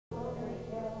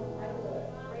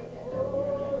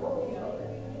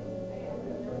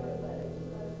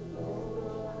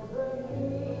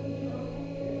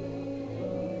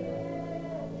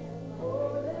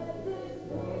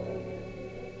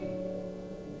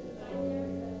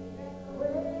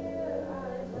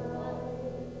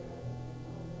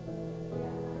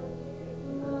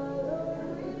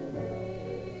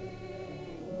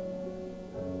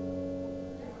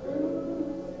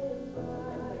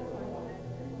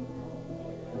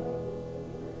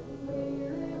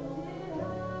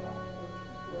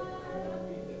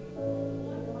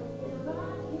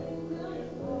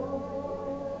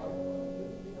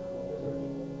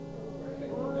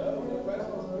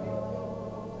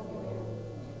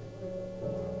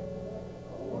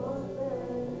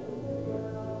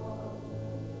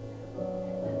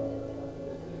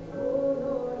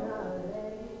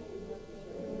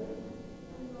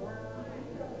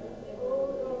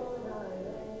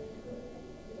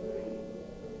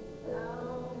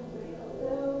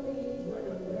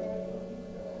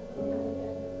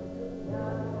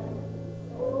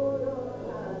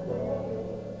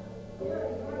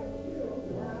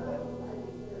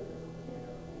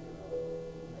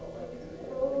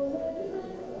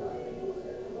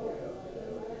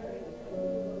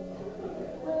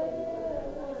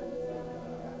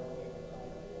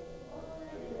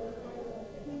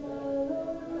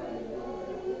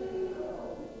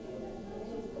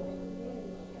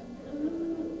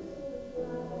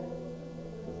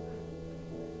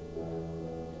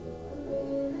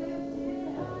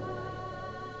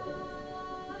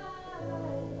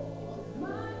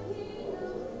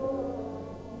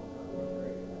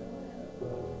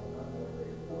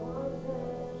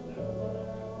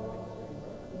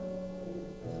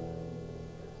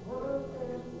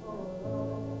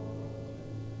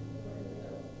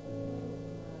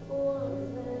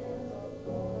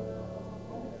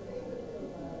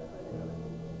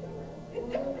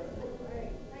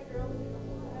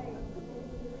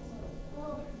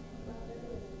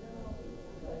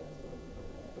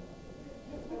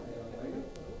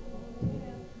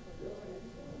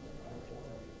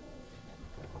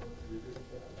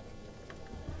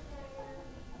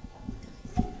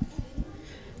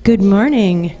Good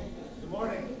morning. Good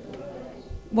morning.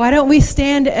 Why don't we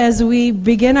stand as we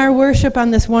begin our worship on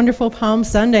this wonderful Palm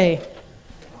Sunday?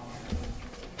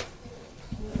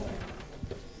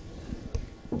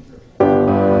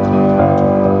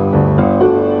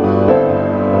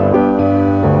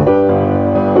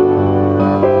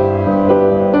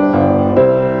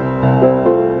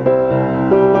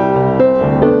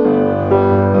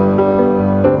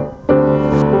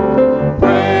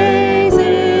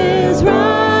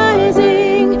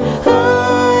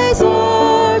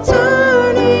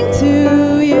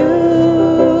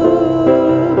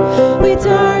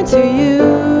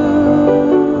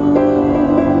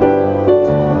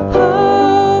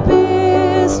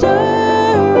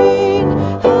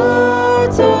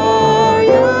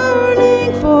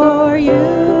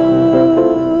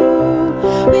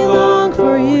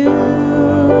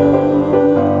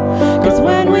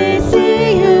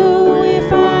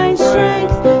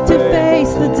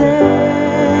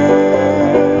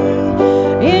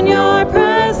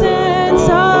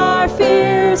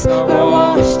 Are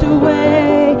washed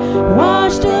away.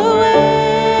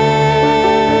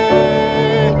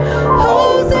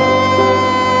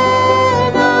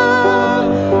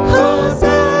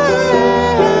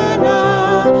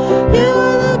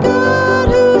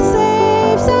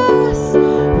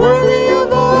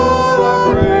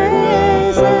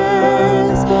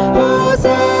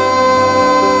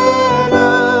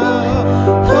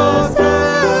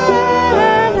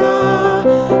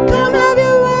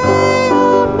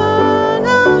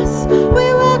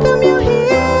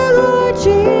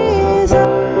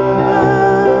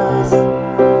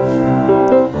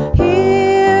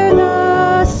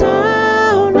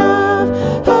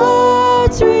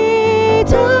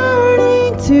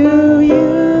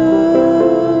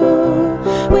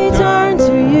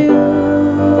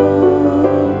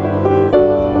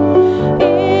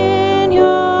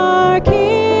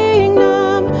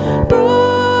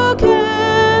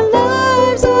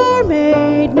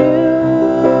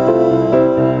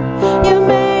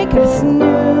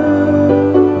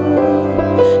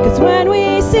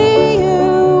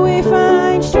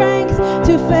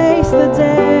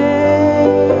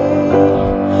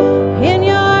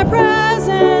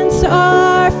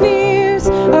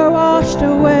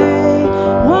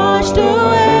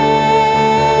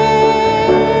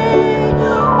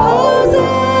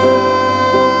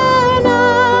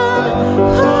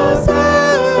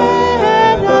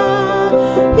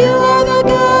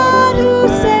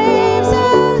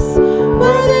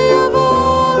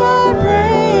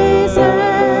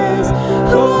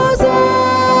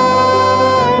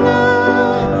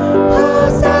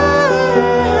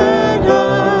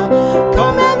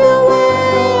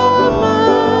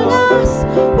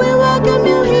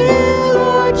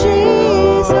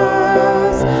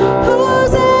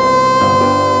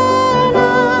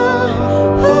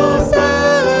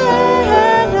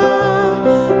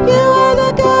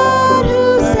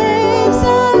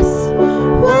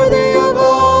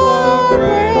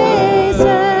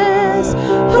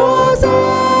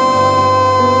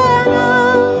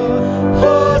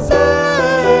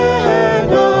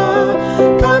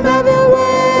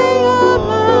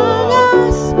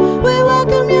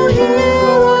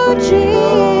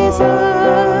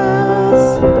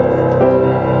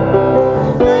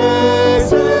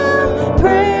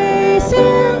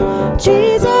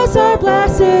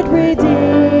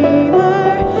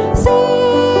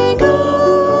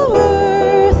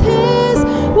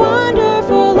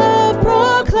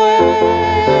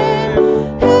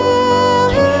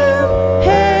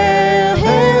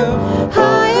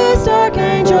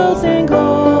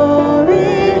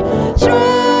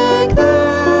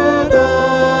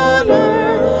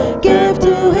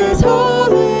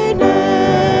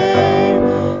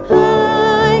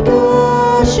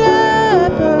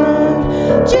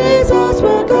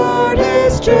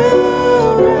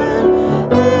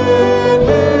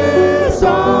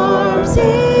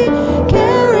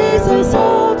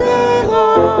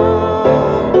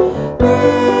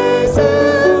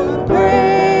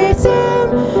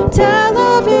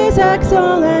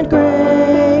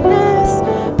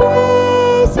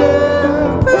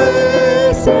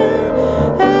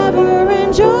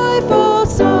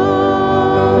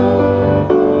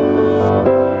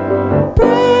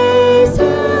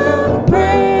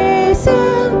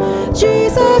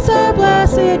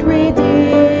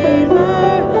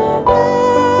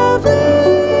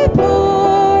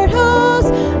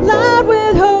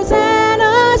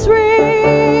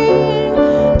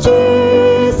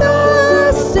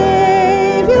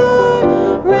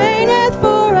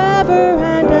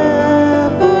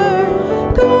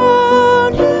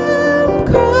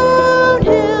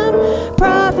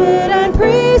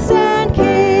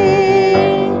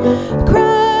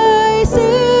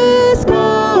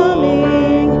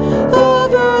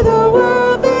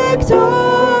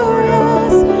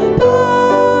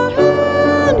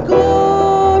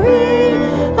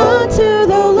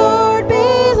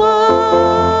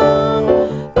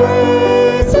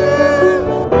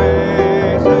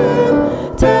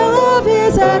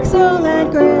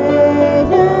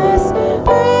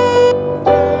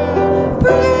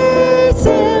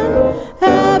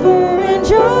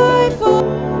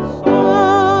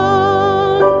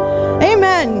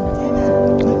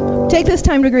 us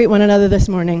time to greet one another this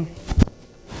morning.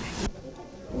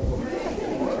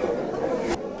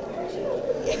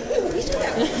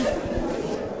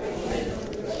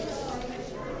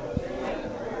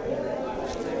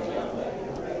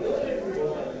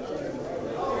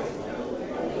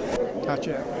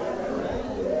 Gotcha.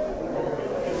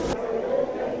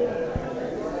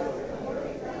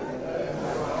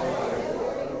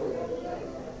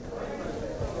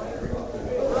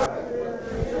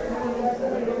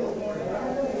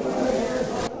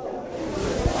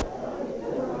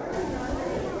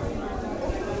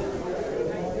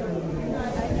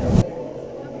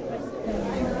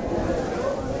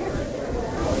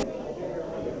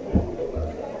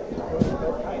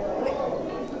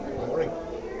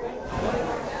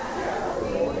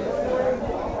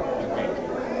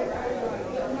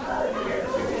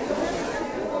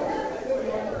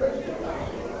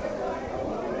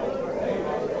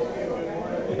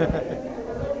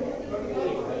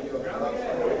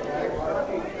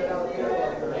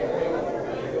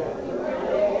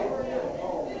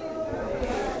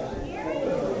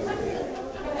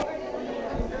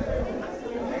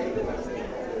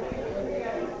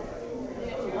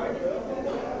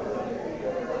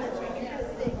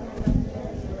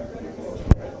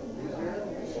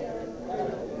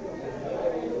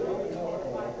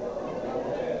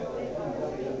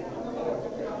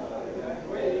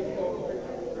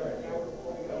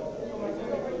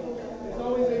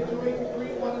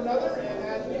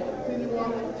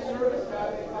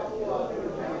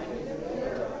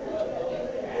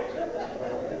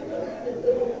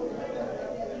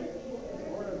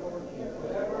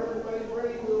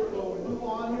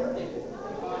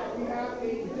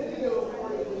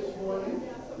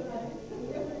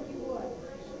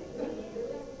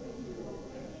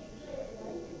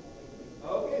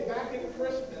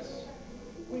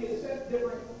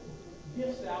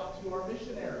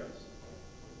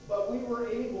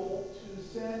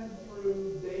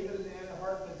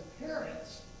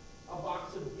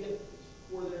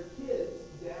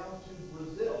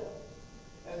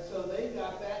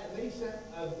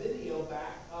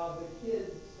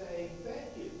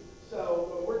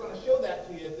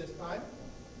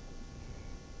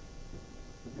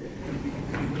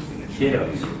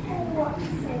 Kiddos,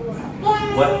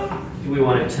 what do we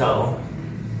want to tell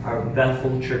our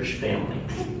Bethel church family?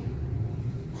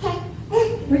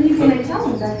 What do you want to tell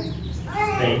them, Beth?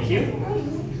 Thank you. What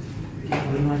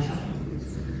do you want to tell them?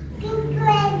 Thank you,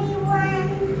 everyone.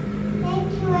 Thank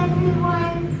you,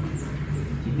 everyone.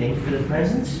 Thank you for the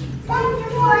presents. Thank you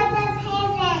for the present.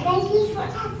 Thank you for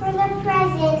the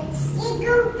presents. Thank you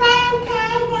for the present.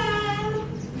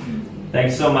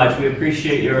 Thanks so much. We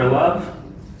appreciate your love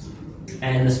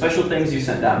and the special things you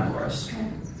sent down for us.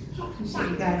 Appreciate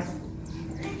you guys.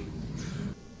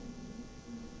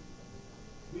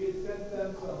 We had sent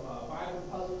them some Bible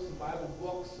puzzles, some Bible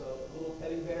books, a little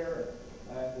teddy bear,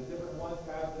 and the different ones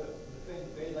have the thing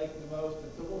that they like the most.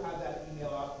 And so we'll have that email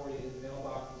out for you in the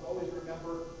mailbox. Always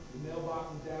remember, the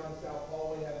mailbox is down in South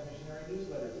Hallway has missionary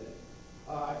newsletters in it.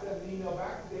 I sent an email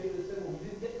back to David that said, well, we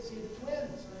didn't get to see the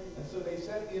twins. And so they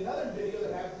sent me another video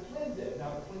that has the twins in it.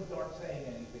 Now, the twins aren't saying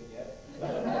anything yet.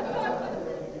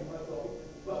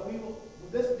 But we will,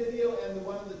 this video and the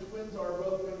one of the twins are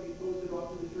both going to be posted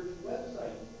onto the church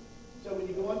website. So when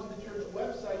you go onto the church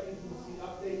website, you can see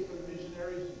updates for the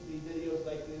missionaries. You can see videos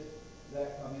like this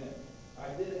that come in. I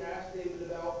did ask David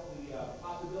about the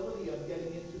possibility of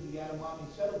getting into the Yanomami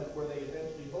settlement where they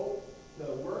eventually hope to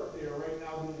work. They are right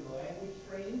now doing the language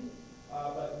training.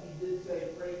 But he did say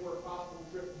pray for a possible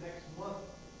trip next month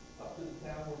up to the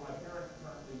town where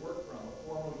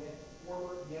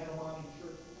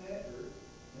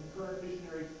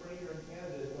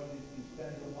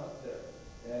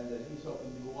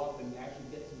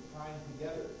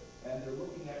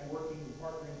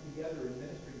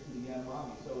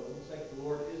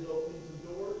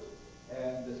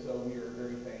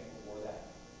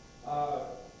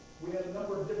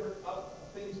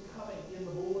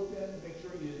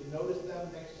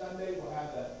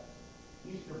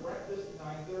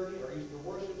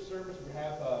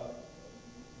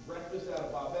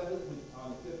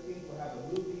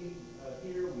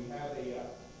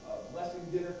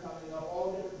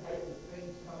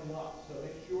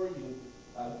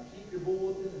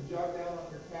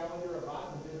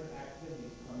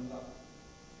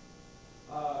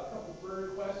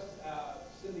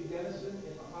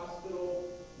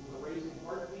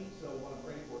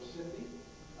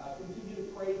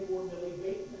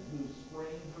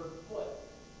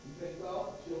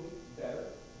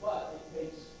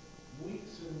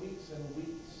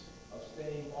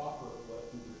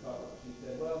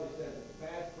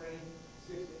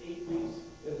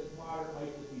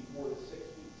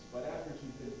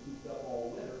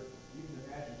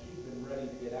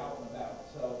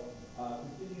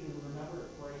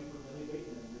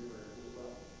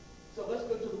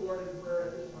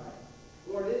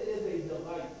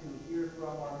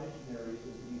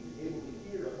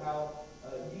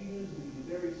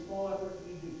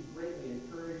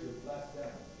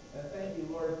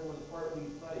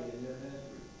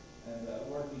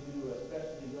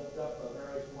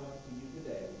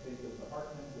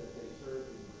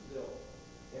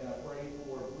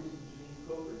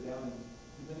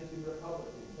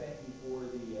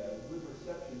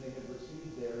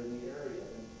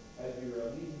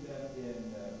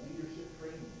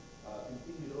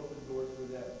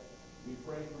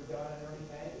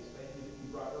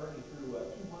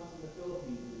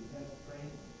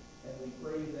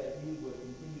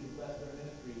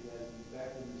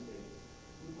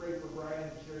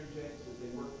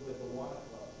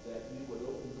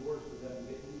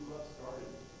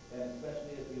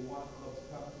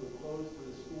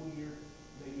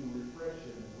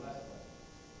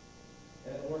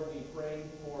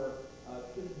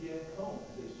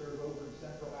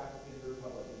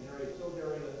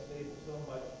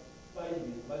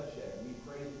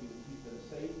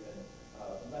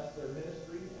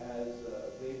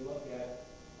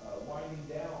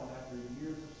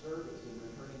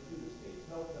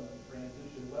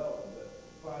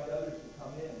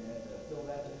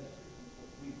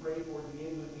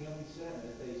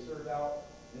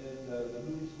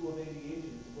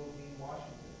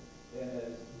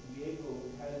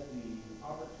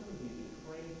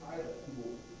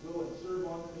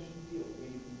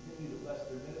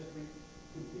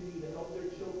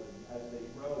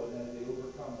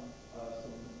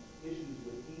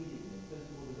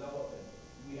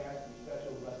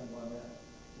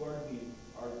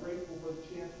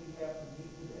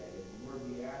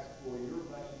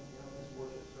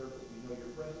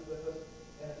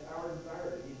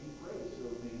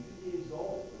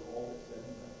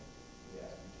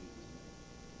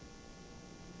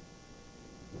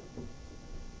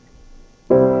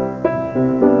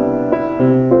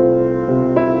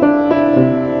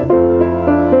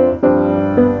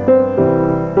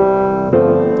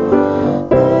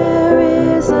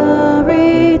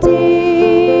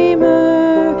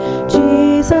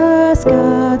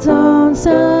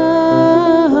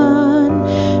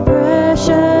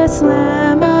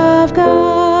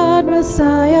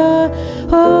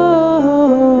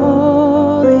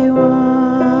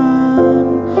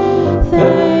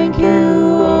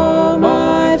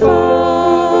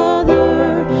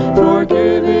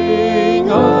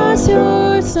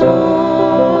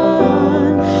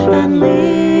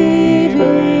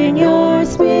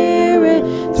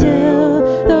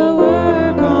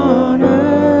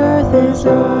is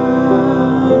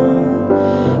done.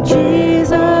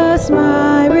 Jesus,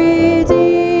 my Redeemer,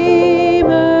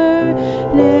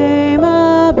 name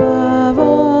above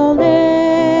all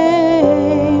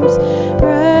names,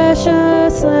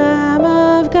 precious Lamb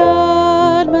of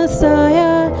God,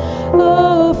 Messiah,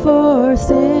 oh, for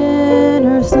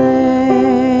sinners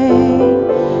slain.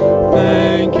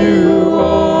 Thank you,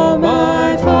 oh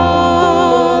my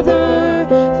Father,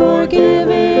 for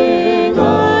giving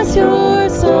us your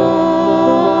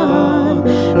Son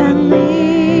and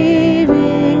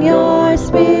leaving your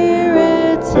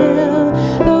Spirit till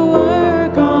the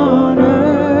work on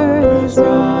earth is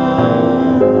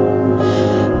done.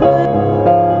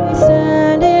 When we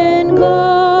stand in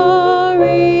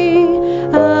glory,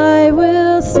 I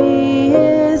will see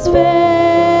his face.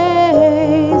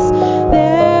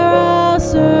 There I'll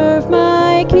serve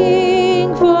my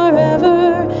King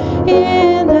forever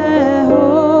in the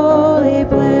holy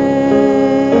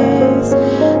place.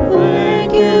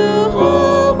 Thank you,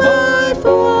 oh my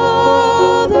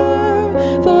Father,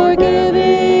 for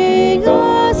giving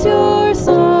us your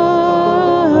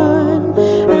Son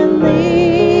and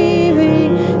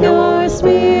leaving your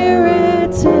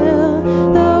Spirit till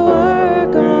the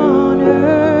work on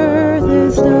earth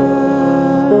is done.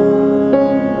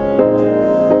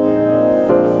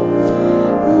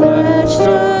 Let's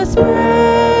just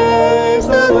praise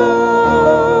the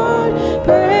Lord,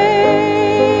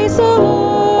 praise the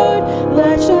Lord.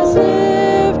 Let's just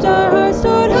lift our hearts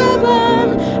toward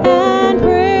heaven and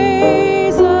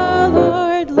praise the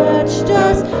Lord. Let's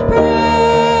just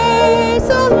praise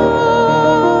the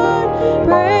Lord,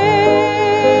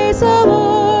 praise the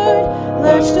Lord.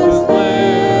 Let's just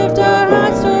lift our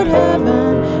hearts toward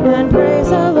heaven and praise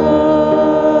the Lord.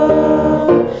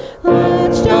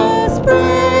 Let's just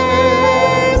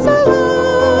praise the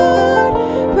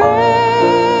Lord,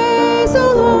 praise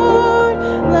the Lord.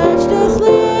 Let's just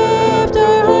lift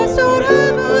our hearts toward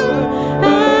heaven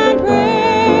and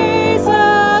praise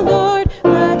the Lord.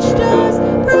 Let's just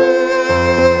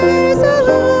praise the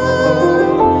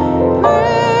Lord,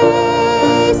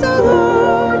 praise the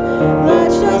Lord.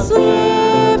 Let's just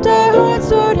lift our hearts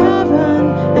toward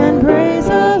heaven and praise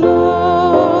the Lord.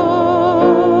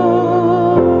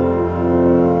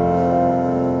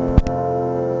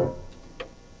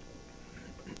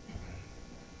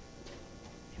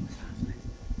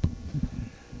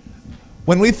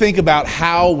 When we think about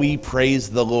how we praise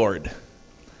the Lord,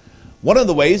 one of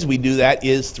the ways we do that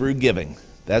is through giving.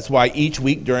 That's why each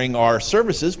week during our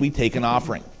services we take an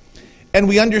offering. And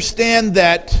we understand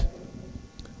that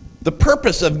the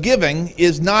purpose of giving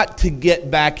is not to get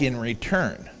back in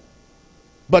return.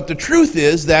 But the truth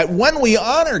is that when we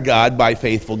honor God by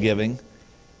faithful giving,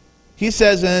 he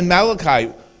says in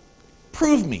Malachi,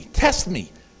 prove me, test me.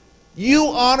 You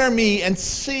honor me and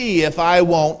see if I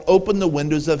won't open the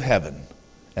windows of heaven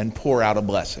and pour out a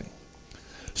blessing.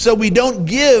 So we don't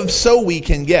give so we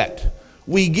can get.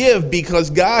 We give because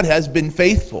God has been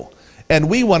faithful and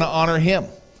we want to honor him.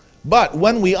 But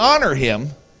when we honor him,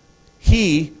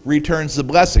 he returns the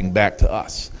blessing back to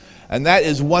us. And that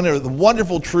is one of the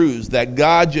wonderful truths, that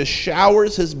God just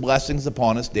showers his blessings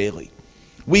upon us daily.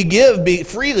 We give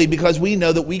freely because we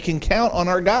know that we can count on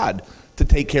our God to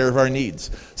take care of our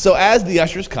needs. So as the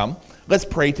ushers come, let's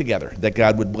pray together that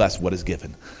God would bless what is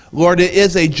given. Lord, it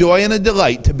is a joy and a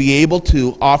delight to be able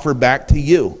to offer back to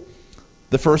you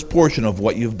the first portion of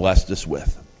what you've blessed us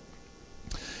with.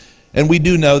 And we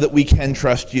do know that we can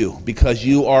trust you because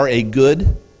you are a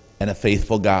good and a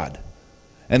faithful God.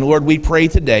 And Lord, we pray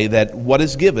today that what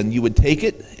is given, you would take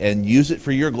it and use it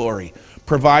for your glory.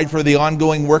 Provide for the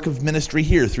ongoing work of ministry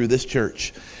here through this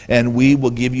church. And we will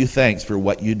give you thanks for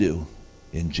what you do.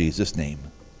 In Jesus' name,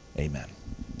 amen.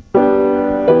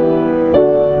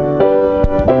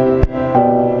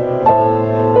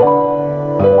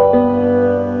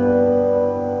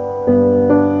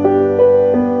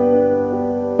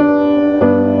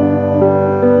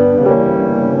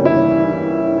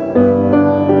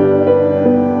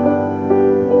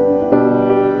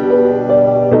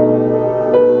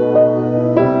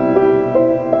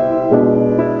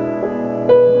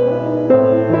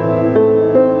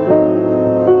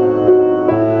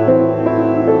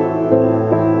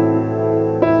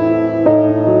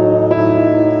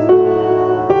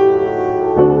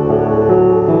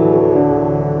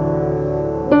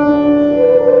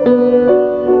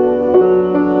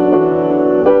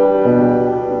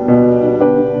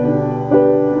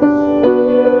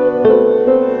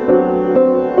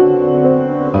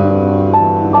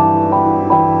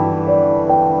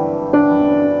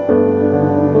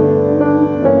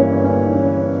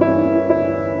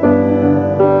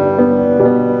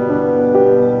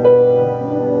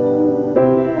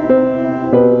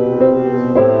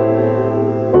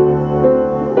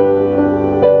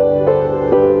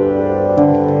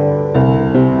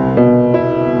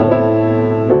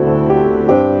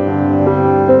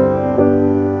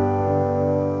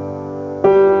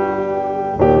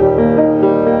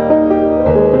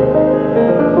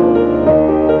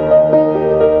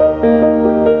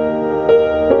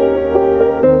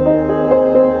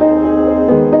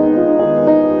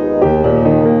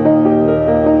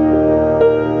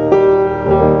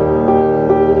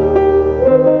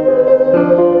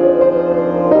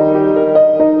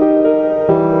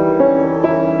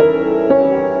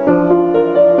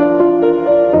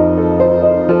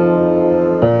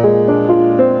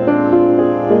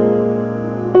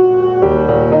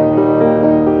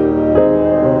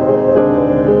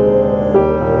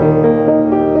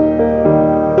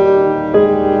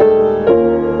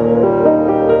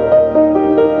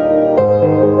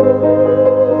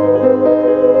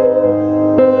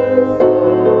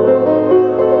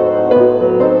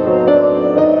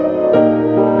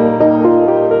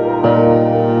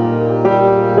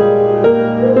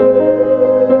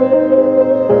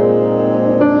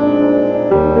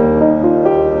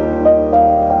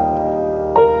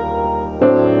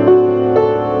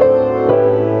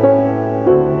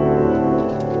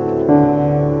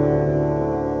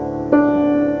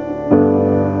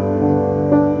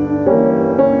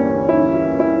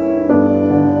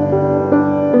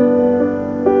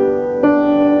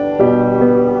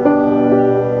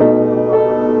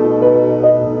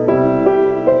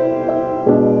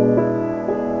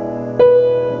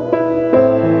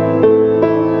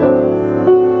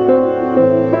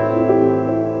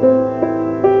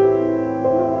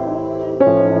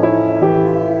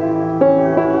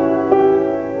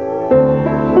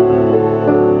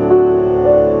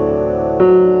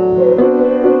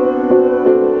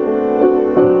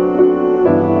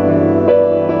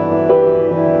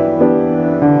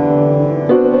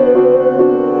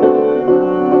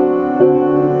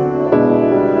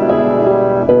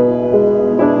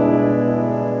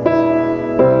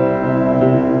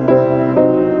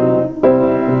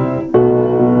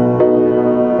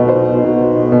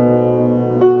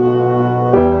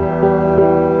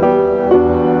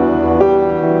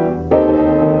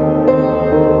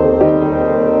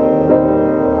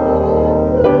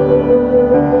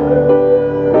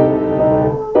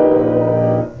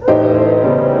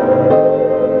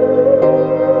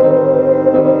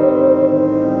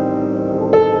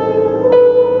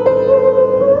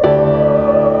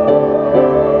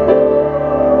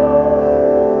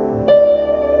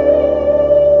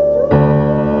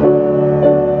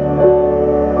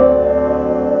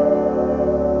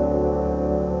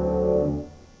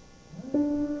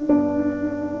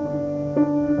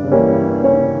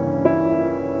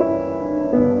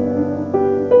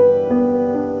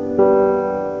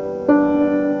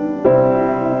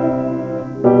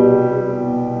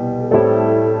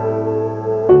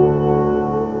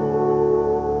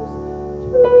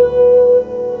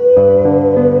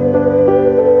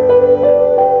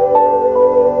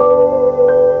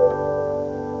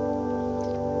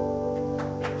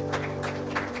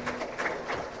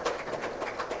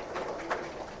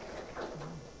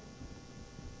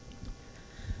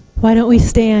 Why don't we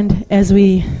stand as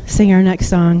we sing our next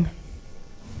song?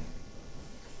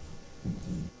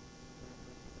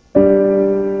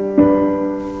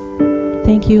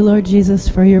 Thank you, Lord Jesus,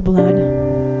 for your blood.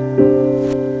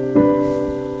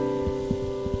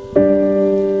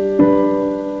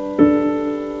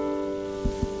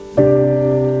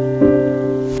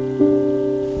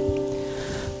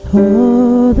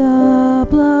 Oh, the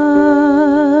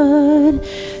blood,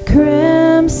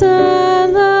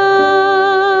 crimson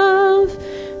love,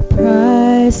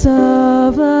 price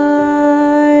of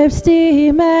life's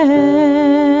demand,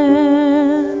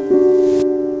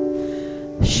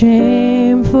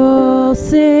 shameful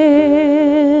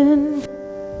sin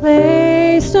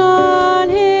placed on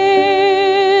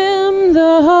him,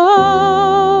 the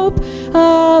hope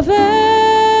of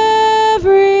every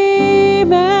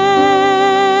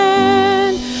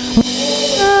man.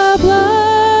 The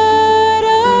blood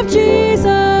of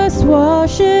Jesus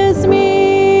washes me.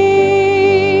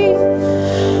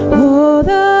 Oh,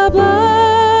 the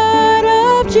blood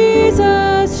of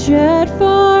Jesus shed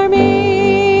for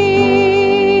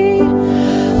me.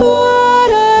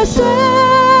 What a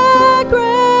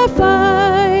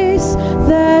sacrifice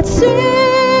that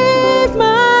saved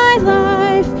my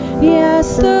life.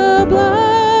 Yes, the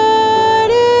blood,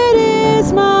 it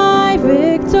is my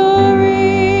victory.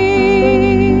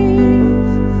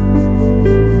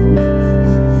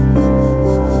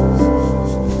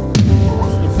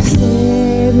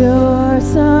 Savior,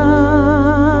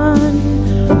 Son,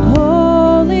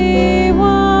 Holy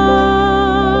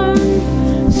One,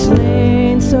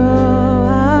 slain so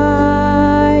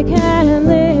I can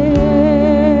live.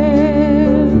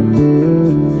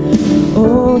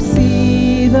 Oh,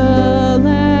 see the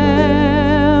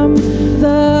Lamb,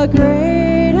 the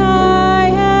great I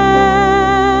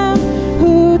am,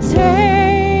 who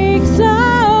takes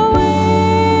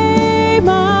away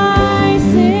my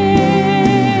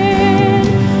sin.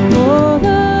 Oh,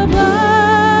 the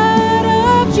blood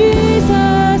of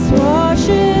Jesus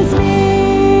washes me.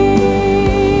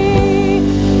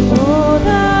 Oh,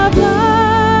 the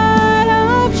blood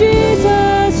of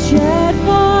Jesus shed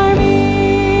for me.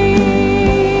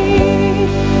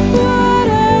 What a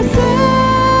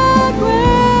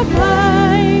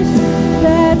sacrifice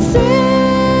that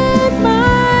saved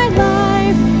my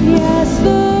life. Yes,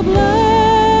 the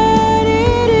blood,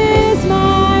 it is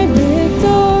my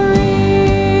victory.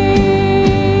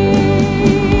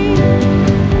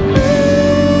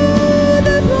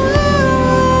 The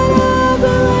blood of the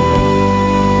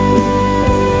Lamb.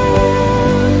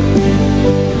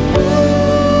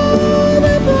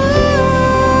 The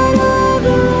blood of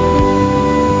the Lamb.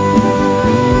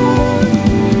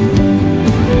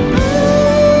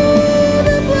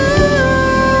 The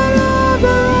blood of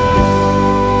the Lamb.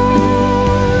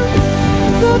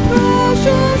 The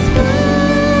precious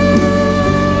blood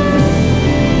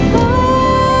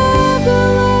of the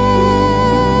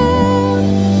Lamb.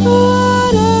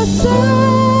 What a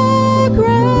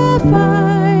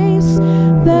sacrifice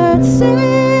that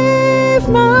saved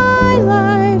my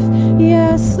life.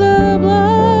 Yes, the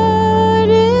blood,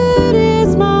 it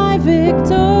is my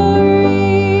victory.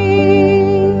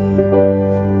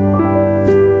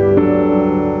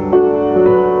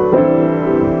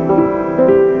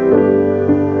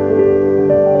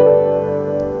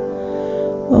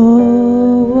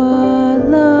 Oh, what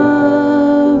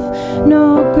love,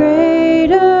 no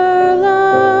greater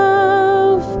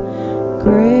love,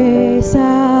 grace,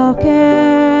 how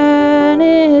can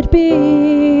it be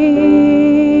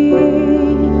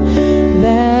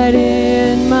that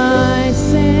in my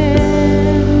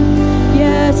sin,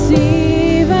 yes,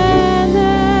 even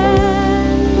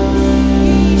then,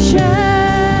 he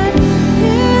shed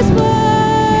his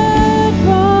blood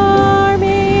for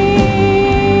me.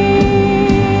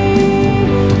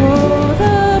 Oh,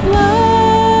 the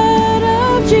blood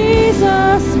of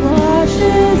Jesus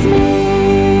washes me.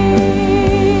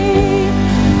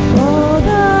 Oh,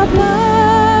 the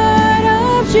blood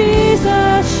of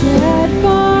Jesus shed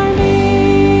for me.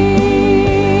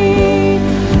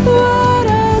 What a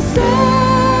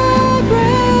sacrifice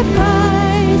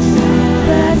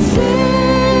that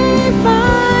saved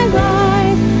my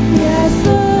life. Yes,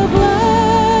 the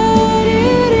blood,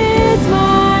 it is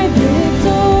my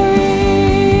victory.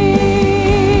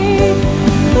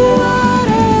 What a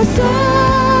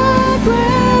sacrifice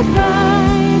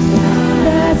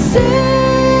that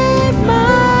saved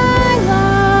my life.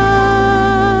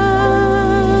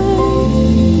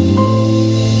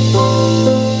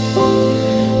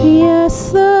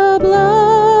 Yes, the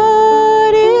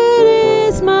blood, it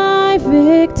is my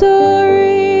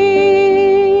victory.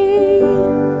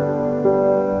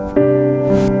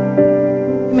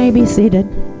 You may be seated.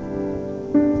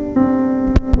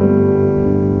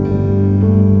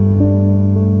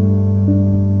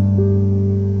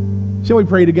 Shall we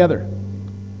pray together?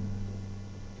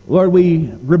 Lord,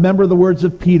 we remember the words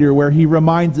of Peter where he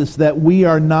reminds us that we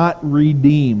are not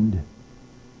redeemed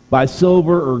by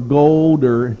silver or gold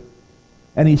or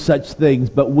any such things,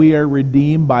 but we are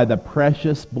redeemed by the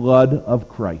precious blood of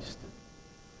Christ.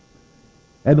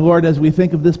 And Lord, as we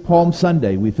think of this Palm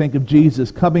Sunday, we think of Jesus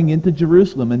coming into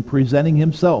Jerusalem and presenting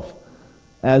himself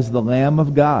as the Lamb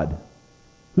of God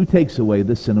who takes away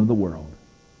the sin of the world.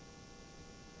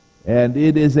 And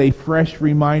it is a fresh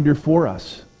reminder for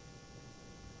us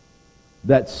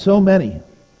that so many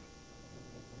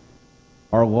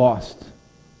are lost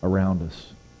around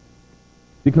us,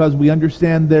 because we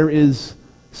understand there is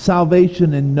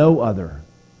salvation in no other,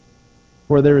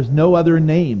 for there is no other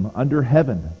name under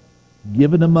heaven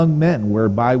given among men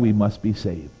whereby we must be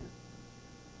saved.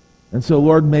 And so,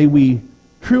 Lord, may we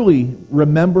truly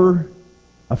remember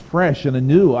afresh and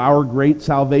anew our great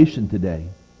salvation today.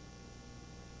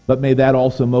 But may that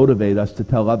also motivate us to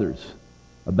tell others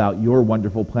about your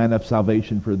wonderful plan of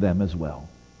salvation for them as well.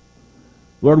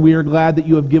 Lord, we are glad that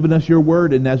you have given us your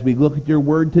word, and as we look at your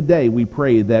word today, we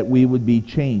pray that we would be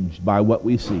changed by what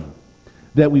we see,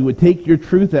 that we would take your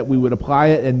truth, that we would apply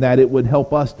it, and that it would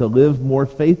help us to live more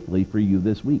faithfully for you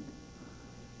this week.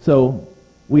 So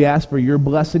we ask for your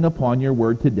blessing upon your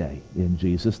word today. In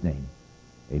Jesus' name,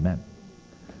 amen.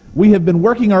 We have been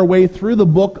working our way through the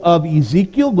book of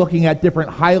Ezekiel, looking at different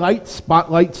highlights,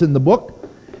 spotlights in the book.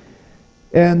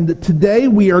 And today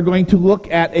we are going to look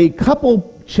at a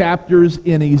couple chapters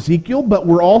in Ezekiel, but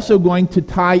we're also going to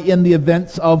tie in the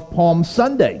events of Palm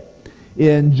Sunday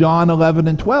in John 11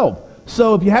 and 12.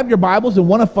 So if you have your Bibles and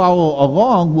want to follow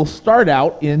along, we'll start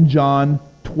out in John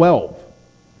 12.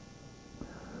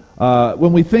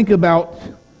 When we think about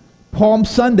Palm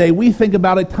Sunday, we think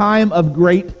about a time of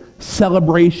great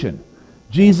celebration.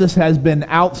 Jesus has been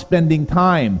out spending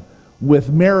time with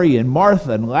Mary and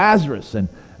Martha and Lazarus, and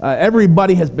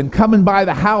everybody has been coming by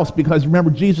the house because,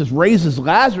 remember, Jesus raises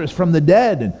Lazarus from the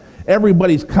dead, and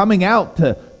everybody's coming out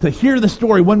to hear the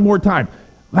story one more time.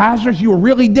 Lazarus, you were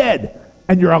really dead,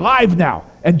 and you're alive now,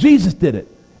 and Jesus did it.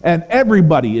 And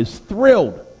everybody is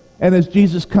thrilled. And as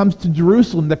Jesus comes to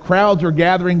Jerusalem, the crowds are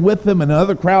gathering with him, and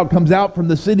another crowd comes out from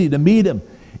the city to meet him.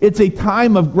 It's a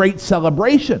time of great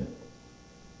celebration.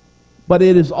 But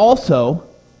it is also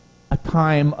a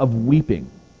time of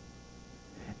weeping.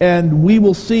 And we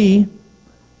will see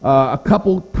a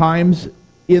couple times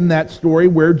in that story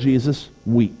where Jesus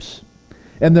weeps.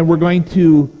 And then we're going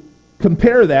to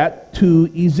compare that to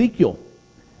Ezekiel,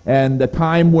 and a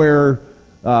time where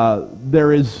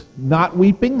there is not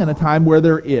weeping and a time where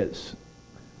there is.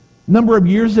 A number of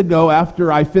years ago,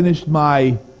 after I finished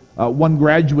my one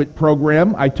graduate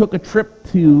program, I took a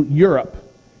trip to Europe.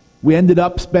 We ended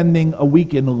up spending a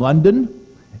week in London,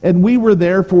 and we were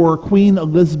there for Queen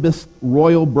Elizabeth's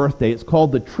royal birthday. It's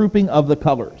called the Trooping of the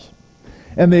Colors.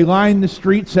 And they line the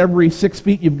streets every 6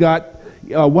 feet. You've got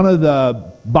one of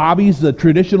the bobbies, the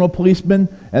traditional policemen,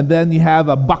 and then you have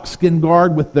a buckskin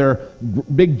guard with their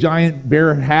big giant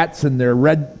bear hats and their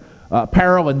red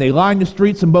apparel, and they line the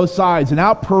streets on both sides, and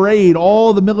out parade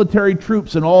all the military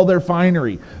troops and all their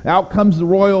finery. Out comes the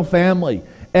royal family,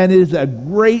 and it is a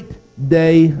great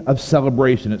day of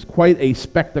celebration. It's quite a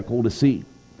spectacle to see.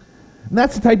 And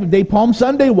that's the type of day Palm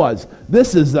Sunday was.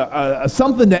 This is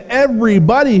something that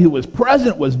everybody who was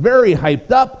present was very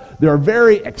hyped up. They're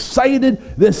very excited.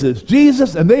 This is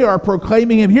Jesus, and they are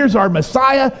proclaiming him. Here's our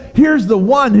Messiah. Here's the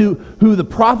one who the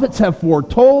prophets have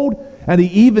foretold. And he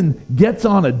even gets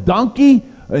on a donkey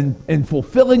and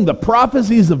fulfilling the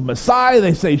prophecies of Messiah.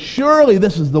 They say, surely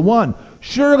this is the one.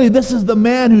 Surely this is the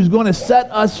man who's going to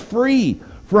set us free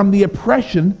from the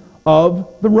oppression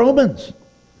of the Romans.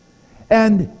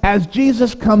 And as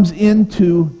Jesus comes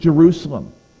into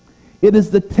Jerusalem, it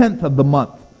is the 10th of the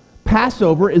month.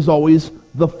 Passover is always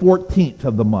the 14th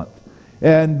of the month.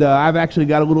 And I've actually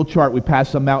got a little chart. We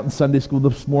passed some out in Sunday school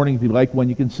this morning. If you'd like one,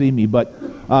 you can see me. But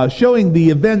showing the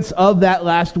events of that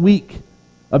last week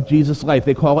of Jesus' life.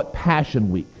 They call it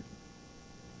Passion Week.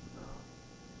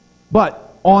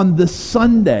 But on the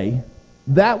Sunday,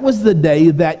 that was the day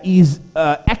that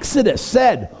Exodus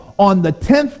said, on the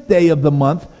 10th day of the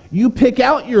month, you pick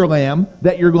out your lamb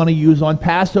that you're going to use on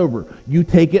Passover. You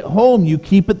take it home, you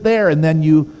keep it there, and then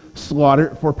you slaughter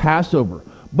it for Passover.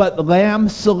 But the lamb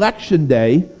selection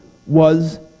day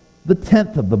was the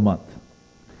 10th of the month.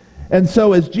 And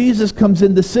so as Jesus comes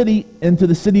into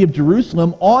the city of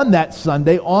Jerusalem on that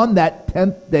Sunday, on that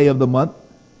 10th day of the month,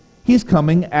 he's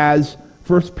coming as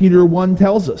 1 Peter 1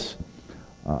 tells us.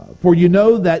 For you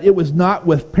know that it was not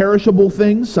with perishable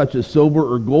things such as silver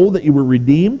or gold that you were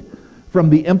redeemed from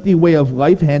the empty way of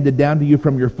life handed down to you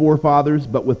from your forefathers,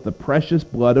 but with the precious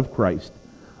blood of Christ,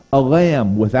 a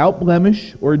lamb without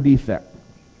blemish or defect.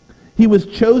 He was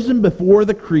chosen before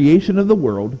the creation of the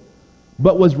world,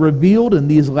 but was revealed in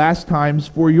these last times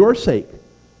for your sake.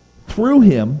 Through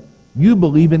him, you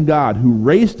believe in God, who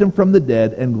raised him from the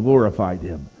dead and glorified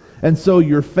him. And so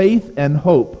your faith and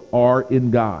hope are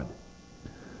in God.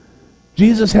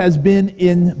 Jesus has been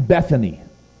in Bethany,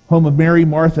 home of Mary,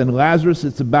 Martha, and Lazarus.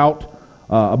 It's about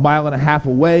a mile and a half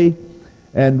away.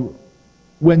 And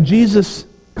when Jesus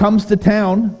comes to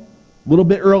town a little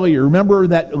bit earlier, remember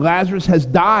that Lazarus has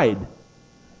died,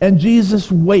 and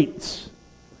Jesus waits.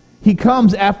 He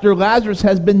comes after Lazarus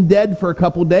has been dead for a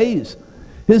couple days.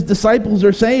 His disciples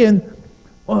are saying,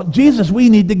 well, Jesus, we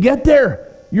need to get there.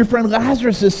 Your friend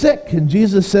Lazarus is sick. And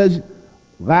Jesus says,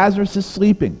 Lazarus is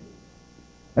sleeping.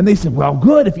 And they said, well,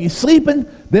 good. If he's sleeping,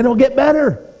 then he'll get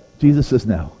better. Jesus says,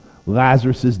 no,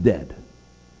 Lazarus is dead.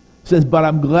 He says, but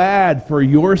I'm glad for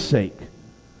your sake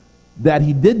that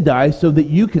he did die so that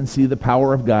you can see the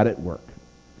power of God at work.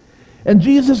 And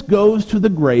Jesus goes to the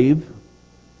grave.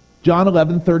 John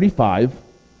 11:35,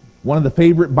 one of the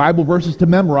favorite Bible verses to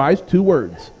memorize, 2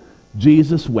 words,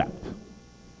 Jesus wept.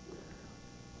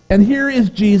 And here is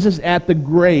Jesus at the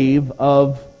grave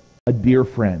of a dear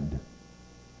friend.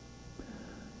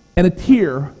 And a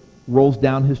tear rolls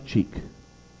down his cheek.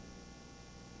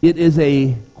 It is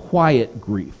a quiet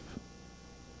grief,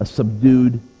 a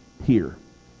subdued tear.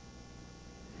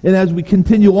 And as we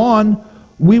continue on,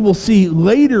 we will see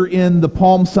later in the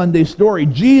Palm Sunday story,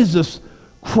 Jesus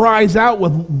cries out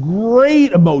with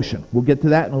great emotion. We'll get to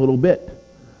that in a little bit.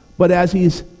 But as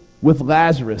he's with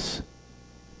Lazarus,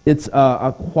 it's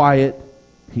a quiet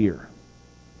tear.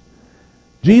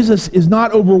 Jesus is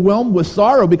not overwhelmed with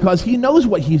sorrow because he knows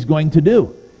what he's going to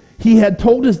do. He had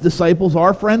told his disciples,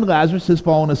 our friend Lazarus has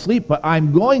fallen asleep, but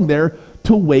I'm going there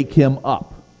to wake him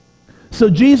up. So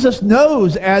Jesus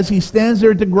knows as he stands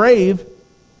there at the grave,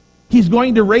 he's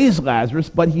going to raise Lazarus,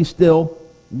 but he still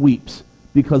weeps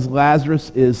because Lazarus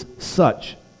is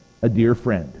such a dear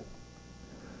friend.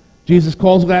 Jesus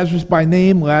calls Lazarus by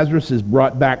name. Lazarus is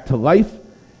brought back to life.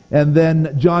 And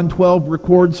then John 12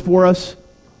 records for us,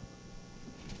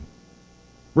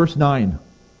 verse 9.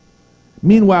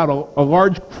 Meanwhile, a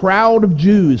large crowd of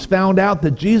Jews found out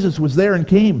that Jesus was there and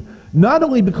came, not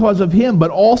only because of him, but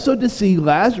also to see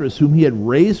Lazarus, whom he had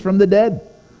raised from the dead.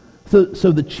 So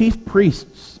the chief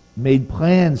priests made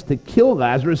plans to kill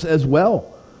Lazarus as well.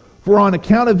 For on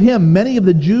account of him, many of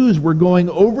the Jews were going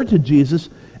over to Jesus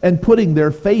and putting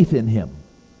their faith in him.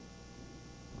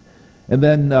 And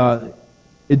then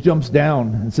it jumps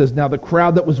down and says, now the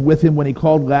crowd that was with him when he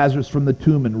called Lazarus from the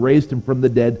tomb and raised him from the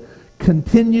dead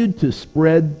continued to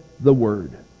spread the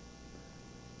word.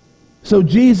 So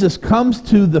Jesus comes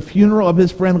to the funeral of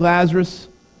his friend Lazarus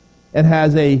and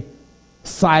has a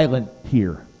silent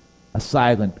tear, a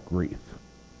silent grief.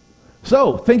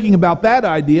 So, thinking about that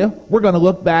idea, we're going to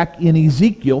look back in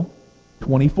Ezekiel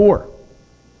 24.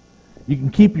 You can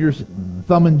keep your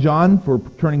thumb in John for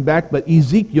turning back, but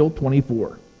Ezekiel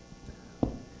 24.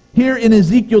 Here in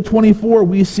Ezekiel 24,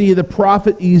 we see the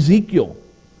prophet Ezekiel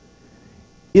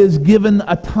is given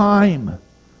a time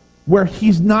where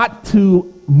he's not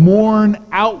to mourn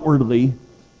outwardly,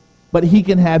 but he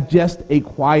can have just a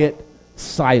quiet,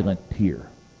 silent tear.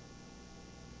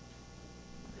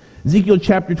 Ezekiel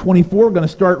chapter 24, we're going to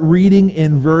start reading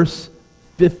in verse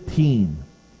 15.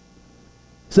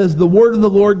 It says, the word of the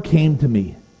Lord came to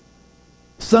me.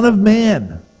 Son of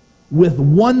man, with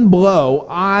one blow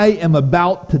I am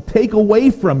about to take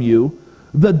away from you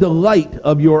the delight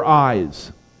of your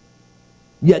eyes.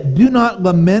 Yet do not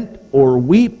lament or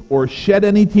weep or shed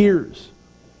any tears.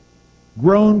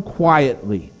 Groan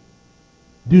quietly.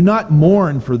 Do not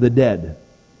mourn for the dead.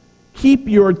 Keep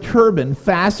your turban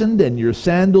fastened and your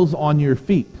sandals on your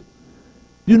feet.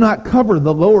 Do not cover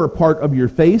the lower part of your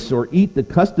face or eat the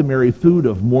customary food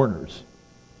of mourners.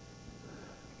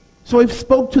 So I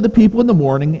spoke to the people in the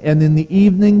morning, and in the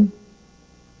evening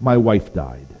my wife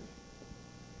died.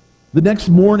 The next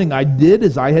morning I did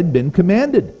as I had been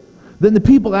commanded. Then the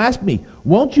people asked me,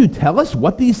 won't you tell us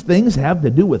what these things have to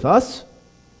do with us?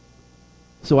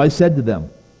 So I said to them,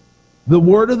 the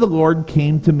word of the Lord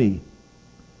came to me.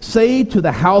 Say to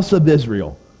the house of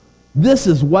Israel, this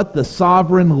is what the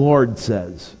sovereign Lord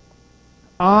says.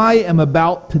 I am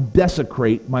about to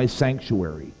desecrate my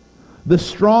sanctuary, the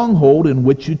stronghold in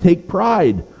which you take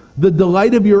pride, the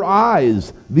delight of your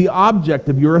eyes, the object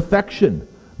of your affection.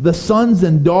 The sons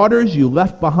and daughters you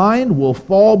left behind will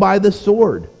fall by the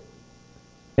sword,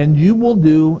 and you will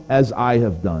do as I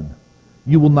have done.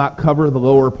 You will not cover the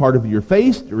lower part of your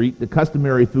face or eat the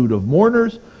customary food of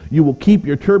mourners. You will keep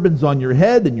your turbans on your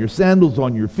head and your sandals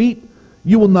on your feet.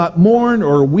 You will not mourn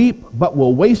or weep, but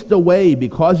will waste away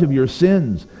because of your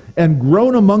sins and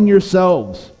groan among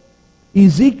yourselves.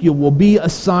 Ezekiel will be a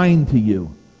sign to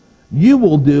you. You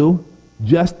will do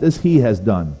just as he has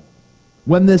done.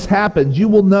 When this happens, you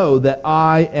will know that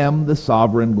I am the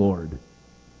sovereign Lord.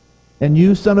 And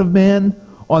you, son of man,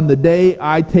 on the day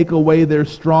I take away their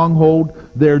stronghold,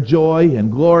 their joy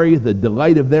and glory, the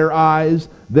delight of their eyes,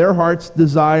 their heart's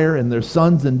desire, and their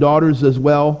sons and daughters as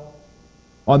well,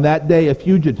 on that day a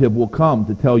fugitive will come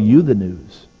to tell you the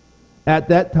news. At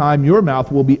that time your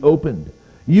mouth will be opened.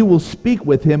 You will speak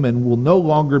with him and will no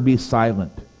longer be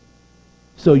silent.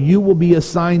 So you will be a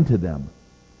sign to them,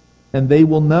 and they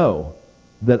will know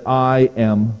that I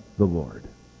am the Lord.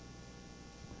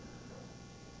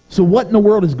 So what in the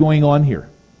world is going on here?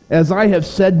 As I have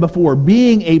said before,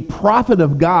 being a prophet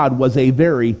of God was a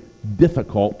very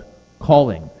difficult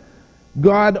calling.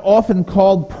 God often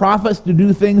called prophets to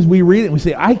do things. We read it and we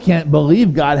say, I can't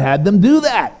believe God had them do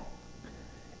that.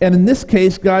 And in this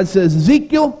case, God says,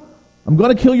 Ezekiel, I'm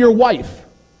going to kill your wife,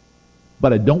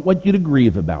 but I don't want you to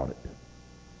grieve about it.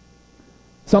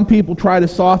 Some people try to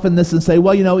soften this and say,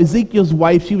 well, you know, Ezekiel's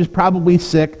wife, she was probably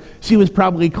sick. She was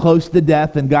probably close to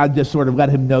death, and God just sort of let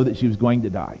him know that she was going to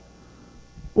die.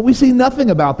 But we see nothing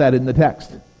about that in the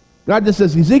text. God just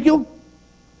says, Ezekiel,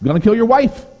 I'm going to kill your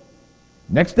wife.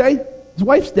 Next day, his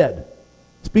wife's dead.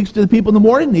 Speaks to the people in the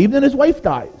morning, and evening his wife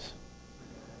dies.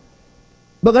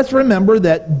 But let's remember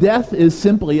that death is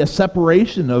simply a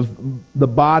separation of the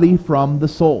body from the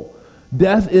soul.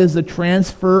 Death is a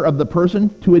transfer of the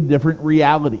person to a different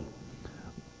reality.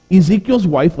 Ezekiel's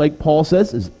wife, like Paul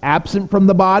says, is absent from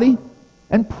the body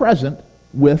and present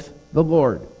with the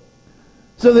Lord.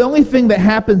 So the only thing that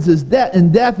happens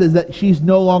in death is that she's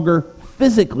no longer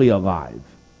physically alive,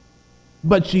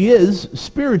 but she is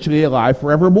spiritually alive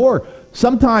forevermore.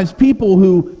 Sometimes people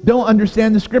who don't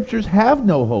understand the Scriptures have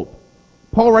no hope.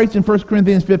 Paul writes in 1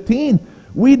 Corinthians 15,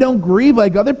 we don't grieve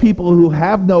like other people who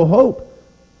have no hope,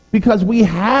 because we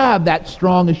have that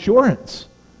strong assurance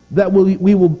that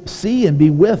we will see and be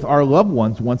with our loved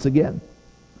ones once again.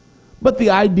 But the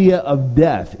idea of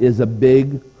death is a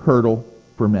big hurdle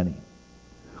for many.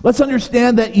 Let's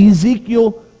understand that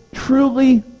Ezekiel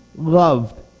truly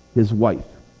loved his wife.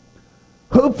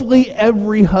 Hopefully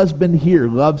every husband here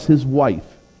loves his wife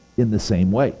in the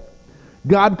same way.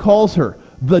 God calls her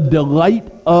the delight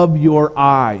of your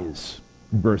eyes,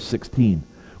 in verse 16.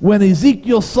 When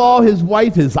Ezekiel saw his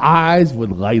wife, his eyes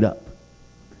would light up.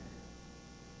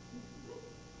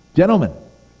 Gentlemen,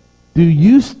 do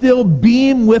you still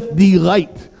beam with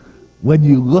delight when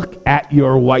you look at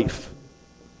your wife?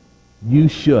 You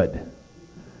should.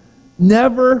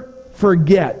 Never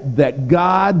forget that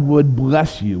God would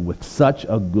bless you with such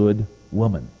a good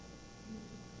woman.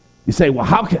 You say, well,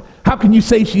 how can you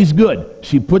say she's good?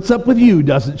 She puts up with you,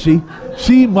 doesn't she?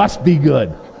 She must be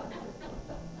good.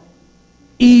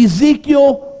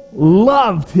 Ezekiel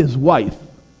loved his wife,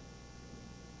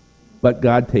 but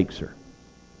God takes her.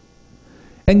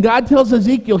 And God tells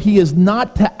Ezekiel he is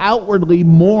not to outwardly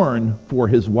mourn for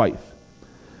his wife.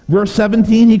 Verse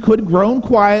 17, he could groan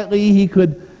quietly, he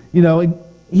could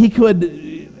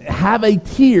have a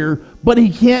tear, but he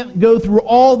can't go through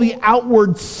all the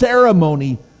outward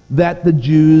ceremony that the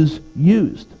Jews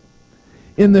used.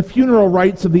 In the funeral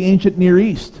rites of the ancient Near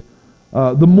East,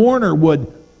 the mourner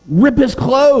would rip his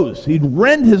clothes, he'd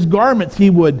rend his garments, he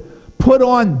would put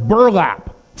on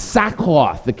burlap,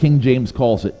 sackcloth, the King James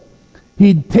calls it.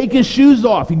 He'd take his shoes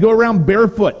off, he'd go around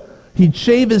barefoot, he'd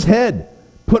shave his head,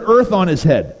 put earth on his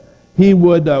head. He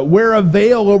would wear a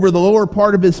veil over the lower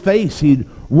part of his face. He'd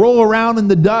roll around in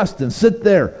the dust and sit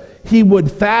there. He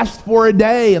would fast for a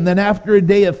day, and then after a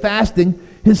day of fasting,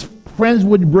 his friends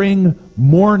would bring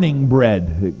mourning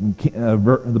bread,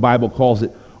 the Bible calls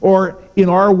it, or in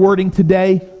our wording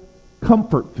today,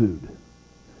 comfort food.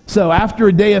 So after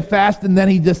a day of fasting, then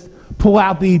he'd just pull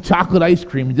out the chocolate ice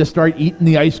cream and just start eating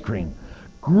the ice cream.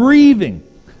 Grieving.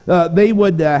 They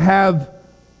would have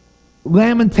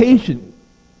lamentation,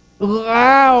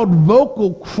 loud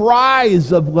vocal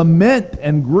cries of lament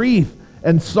and grief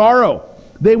and sorrow.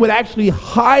 They would actually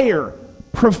hire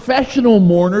professional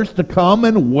mourners to come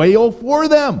and wail for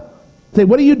them. Say,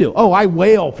 what do you do? Oh, I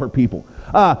wail for people.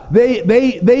 They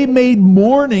made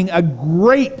mourning a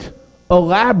great,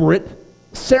 elaborate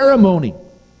ceremony.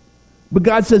 But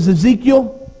God says,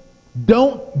 Ezekiel,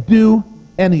 don't do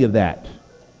any of that.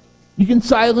 You can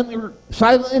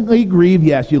silently grieve,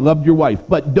 yes, you loved your wife,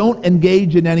 but don't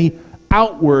engage in any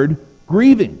outward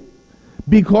grieving.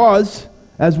 Because,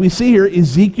 as we see here,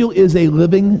 Ezekiel is a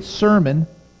living sermon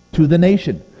to the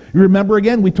nation. You remember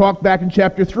again, we talked back in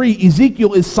chapter 3,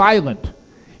 Ezekiel is silent.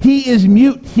 He is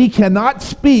mute. He cannot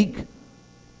speak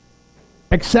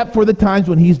except for the times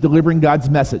when he's delivering God's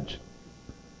message.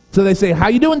 So they say, how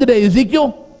you doing today,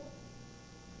 Ezekiel?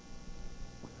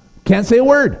 Can't say a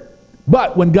word.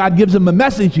 But when God gives him a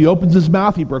message, he opens his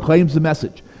mouth, he proclaims the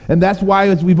message. And that's why,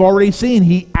 as we've already seen,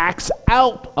 he acts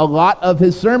out a lot of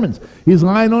his sermons. He's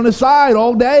lying on his side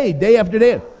all day, day after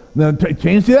day. Then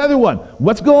change to the other one.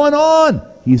 What's going on?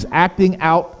 He's acting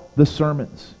out the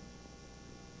sermons.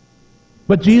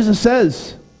 But Jesus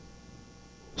says,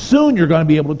 soon you're going to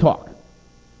be able to talk.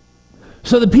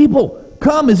 So the people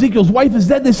come, Ezekiel's wife is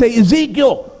dead. They say,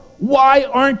 Ezekiel, why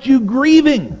aren't you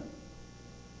grieving?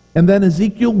 And then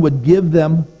Ezekiel would give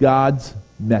them God's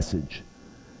message.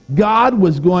 God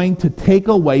was going to take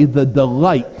away the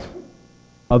delight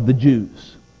of the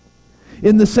Jews.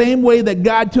 In the same way that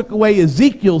God took away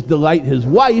Ezekiel's delight, his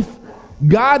wife,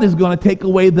 God is going to take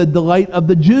away the delight of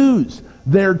the Jews,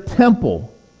 their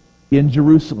temple in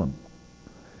Jerusalem.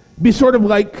 It'd be sort of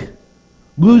like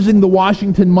losing the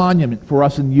Washington Monument for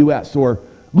us in the U.S., or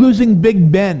losing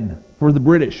Big Ben for the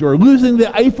British, or losing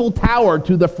the Eiffel Tower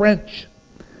to the French.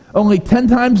 Only 10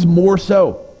 times more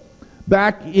so.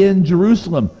 Back in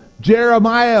Jerusalem,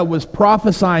 Jeremiah was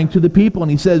prophesying to the people, and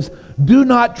he says, do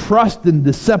not trust in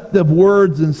deceptive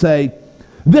words and say,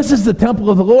 this is the temple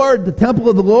of the Lord, the temple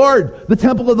of the Lord, the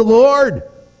temple of the Lord.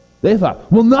 They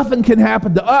thought, well, nothing can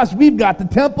happen to us. We've got the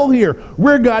temple here.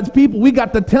 We're God's people. We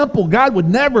got the temple. God would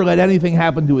never let anything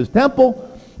happen to his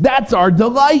temple. That's our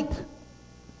delight.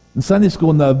 In Sunday school,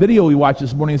 in the video we watched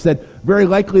this morning, it said, very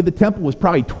likely the temple was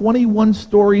probably 21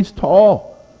 stories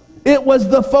tall. It was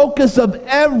the focus of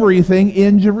everything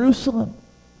in Jerusalem.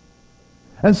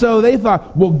 And so they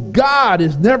thought, well, God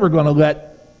is never going to let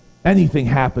anything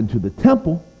happen to the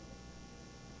temple.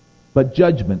 But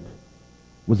judgment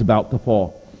was about to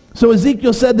fall. So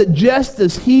Ezekiel said that just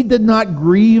as he did not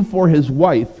grieve for his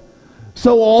wife,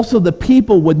 so also the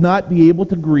people would not be able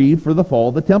to grieve for the fall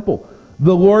of the temple.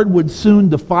 The Lord would soon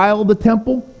defile the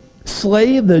temple,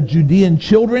 slay the Judean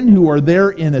children who are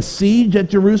there in a siege at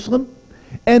Jerusalem,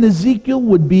 and Ezekiel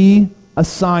would be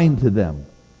assigned to them.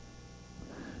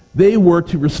 They were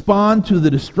to respond to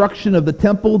the destruction of the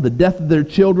temple, the death of their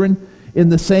children, in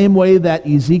the same way that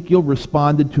Ezekiel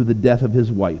responded to the death of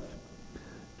his wife.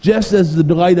 Just as the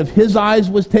delight of his eyes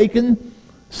was taken,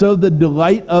 so the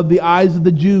delight of the eyes of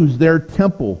the Jews, their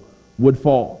temple, would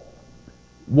fall.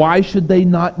 Why should they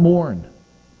not mourn?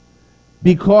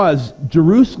 Because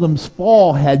Jerusalem's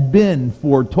fall had been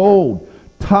foretold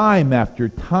time after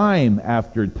time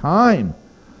after time.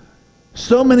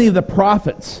 So many of the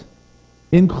prophets,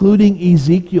 including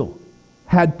Ezekiel,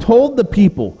 had told the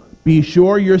people, be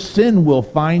sure your sin will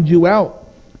find you out.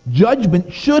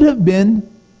 Judgment should have been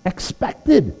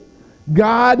expected.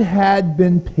 God had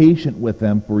been patient with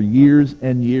them for years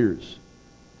and years.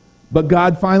 But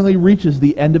God finally reaches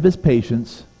the end of his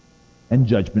patience and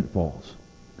judgment falls.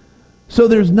 So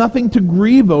there's nothing to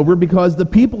grieve over because the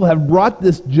people have brought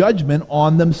this judgment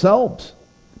on themselves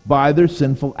by their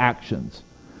sinful actions.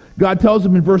 God tells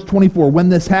them in verse 24, when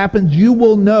this happens, you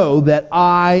will know that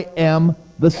I am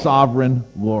the sovereign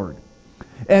Lord.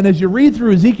 And as you read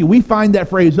through Ezekiel, we find that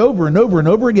phrase over and over and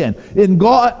over again. In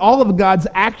God, all of God's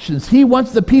actions, he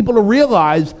wants the people to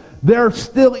realize there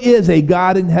still is a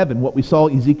God in heaven, what we saw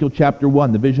Ezekiel chapter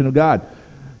 1, the vision of God.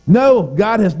 No,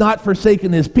 God has not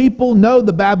forsaken his people. No,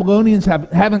 the Babylonians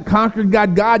haven't conquered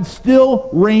God. God still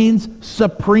reigns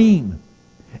supreme.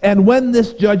 And when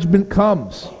this judgment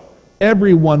comes,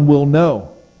 everyone will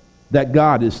know that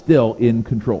God is still in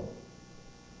control.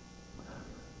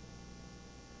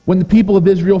 When the people of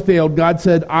Israel failed, God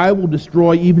said, I will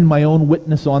destroy even my own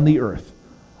witness on the earth.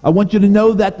 I want you to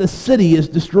know that the city is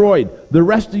destroyed. The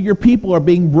rest of your people are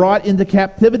being brought into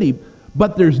captivity.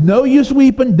 But there's no use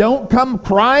weeping. Don't come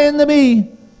crying to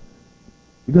me,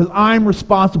 because I'm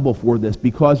responsible for this.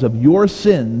 Because of your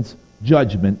sins,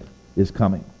 judgment is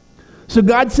coming. So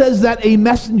God says that a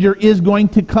messenger is going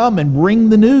to come and bring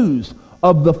the news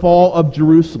of the fall of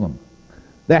Jerusalem.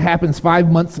 That happens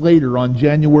 5 months later on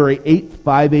January 8th,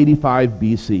 585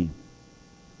 BC.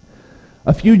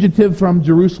 A fugitive from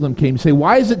Jerusalem came to say,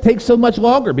 why does it take so much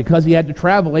longer? Because he had to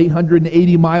travel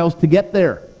 880 miles to get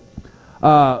there.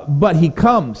 But he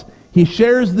comes. He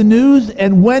shares the news,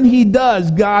 and when he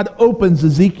does, God opens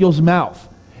Ezekiel's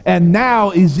mouth. And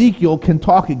now Ezekiel can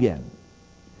talk again.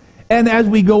 And as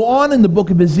we go on in the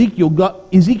book of Ezekiel,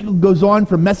 Ezekiel goes on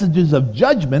from messages of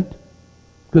judgment,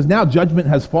 because now judgment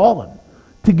has fallen,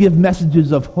 to give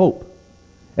messages of hope.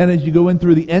 And as you go in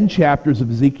through the end chapters of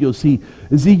Ezekiel, see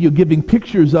Ezekiel giving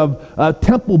pictures of a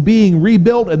temple being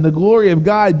rebuilt and the glory of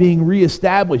God being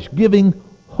reestablished, giving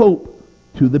hope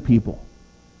to the people.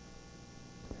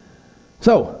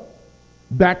 So,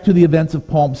 back to the events of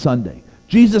Palm Sunday.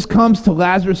 Jesus comes to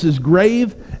Lazarus'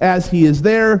 grave. As he is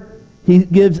there, he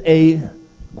gives a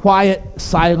quiet,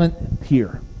 silent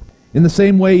tear. In the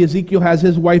same way Ezekiel has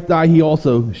his wife die, he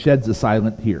also sheds a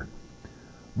silent tear.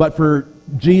 But for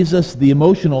Jesus, the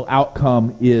emotional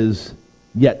outcome is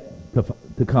yet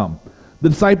to come. The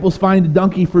disciples find a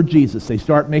donkey for Jesus. They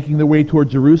start making their way toward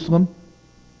Jerusalem.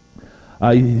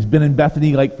 He's been in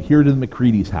Bethany, like here to the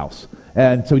McCready's house.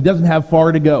 And so he doesn't have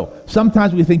far to go.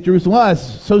 Sometimes we think Jerusalem, is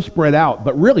so spread out,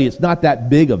 but really it's not that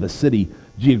big of a city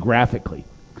geographically.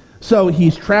 So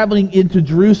he's traveling into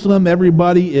Jerusalem.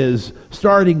 Everybody is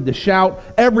starting to shout.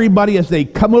 Everybody, as they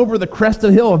come over the crest of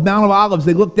the hill of Mount of Olives,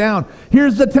 they look down.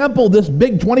 Here's the temple, this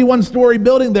big 21-story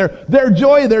building. Their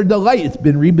joy, their delight. It's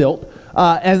been rebuilt.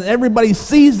 And everybody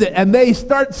sees it, and they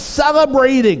start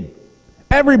celebrating.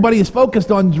 Everybody is focused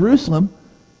on Jerusalem.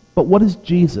 But what is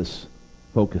Jesus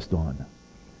focused on?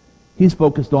 He's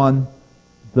focused on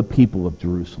the people of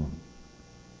Jerusalem.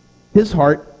 His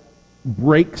heart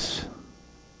breaks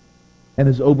and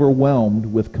is overwhelmed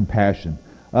with compassion.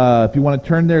 If you want to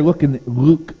turn there, look in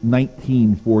Luke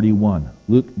 19:41.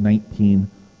 Luke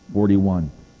 19:41.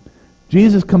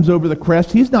 Jesus comes over the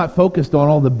crest. He's not focused on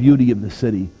all the beauty of the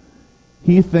city.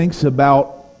 He thinks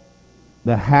about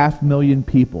the 500,000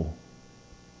 people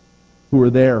who are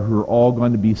there, who are all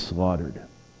going to be slaughtered.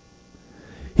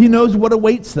 He knows what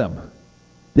awaits them: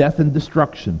 death and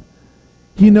destruction.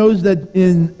 He knows that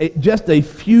in just a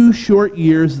few short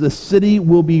years, the city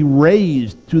will be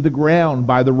razed to the ground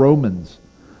by the Romans.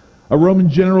 A Roman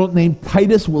general named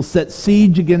Titus will set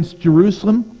siege against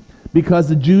Jerusalem because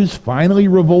the Jews finally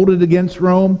revolted against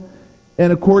Rome.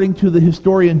 And according to the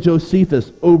historian Josephus,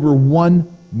 over 1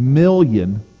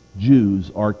 million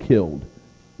Jews are killed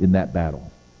in that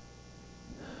battle.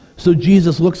 So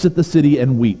Jesus looks at the city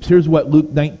and weeps. Here's what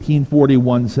Luke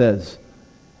 19:41 says.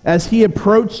 As he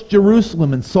approached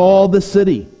Jerusalem and saw the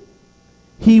city,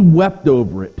 he wept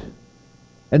over it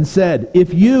and said,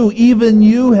 if you, even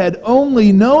you, had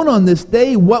only known on this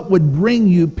day what would bring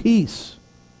you peace.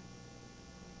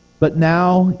 But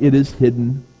now it is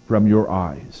hidden from your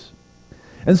eyes.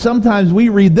 And sometimes we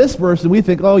read this verse and we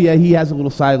think, oh yeah, he has a little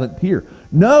silent tear.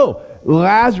 No,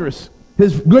 Lazarus,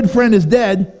 his good friend, is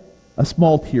dead. A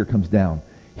small tear comes down.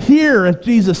 Here, as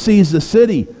Jesus sees the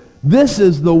city, this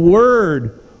is the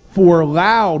word for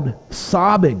loud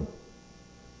sobbing,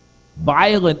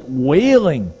 violent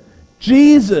wailing.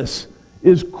 Jesus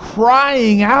is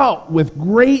crying out with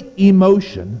great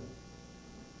emotion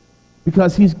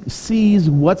because he sees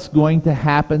what's going to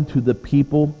happen to the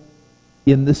people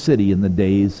in the city in the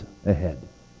days ahead.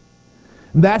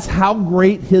 And that's how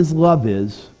great his love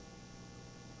is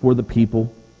for the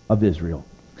people of Israel.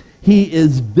 He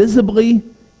is visibly,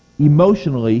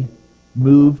 emotionally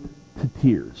moved to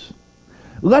tears.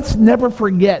 Let's never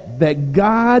forget that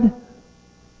God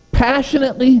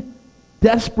passionately,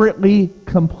 desperately,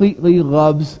 completely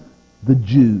loves the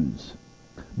Jews.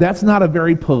 That's not a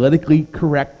very politically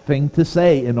correct thing to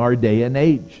say in our day and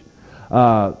age.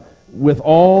 With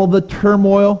all the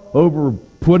turmoil over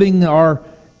putting our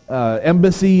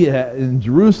embassy in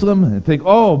Jerusalem, and think,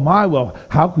 oh my, well,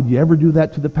 how could you ever do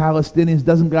that to the Palestinians?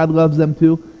 Doesn't God love them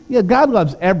too? Yeah, God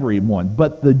loves everyone,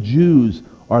 but the Jews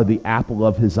are the apple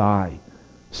of his eye.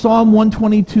 Psalm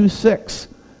 122:6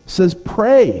 says,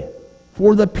 pray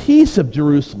for the peace of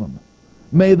Jerusalem.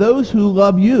 May those who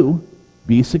love you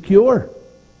be secure.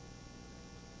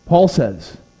 Paul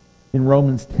says in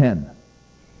Romans 10,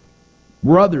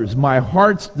 brothers, my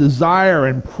heart's desire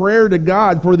and prayer to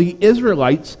God for the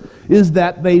Israelites is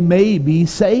that they may be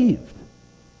saved.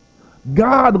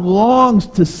 God longs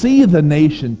to see the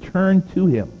nation turn to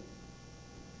him.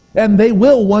 And they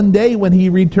will one day when he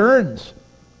returns.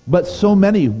 But so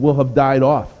many will have died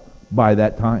off by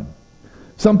that time.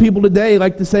 Some people today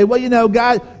like to say, well, you know,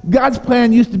 God's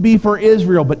plan used to be for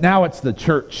Israel, but now it's the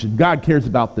church, and God cares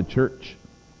about the church.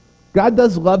 God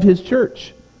does love his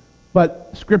church.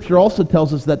 But Scripture also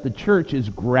tells us that the church is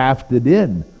grafted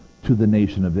in to the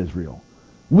nation of Israel.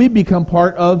 We become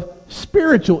part of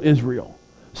spiritual Israel.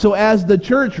 So as the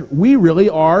church, we really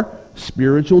are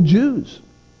spiritual Jews.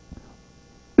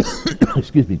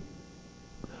 Excuse me.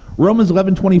 Romans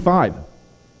 11:25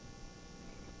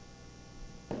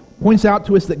 points out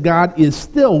to us that God is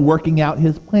still working out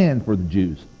his plan for the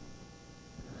Jews.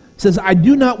 It says, I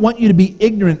do not want you to be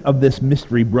ignorant of this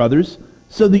mystery, brothers,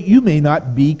 so that you may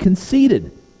not be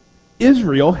conceited.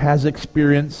 Israel has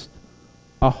experienced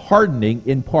a hardening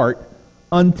in part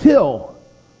until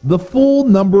the full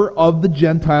number of the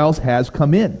Gentiles has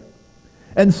come in.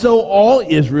 And so all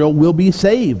Israel will be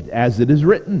saved, as it is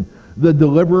written. The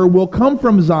deliverer will come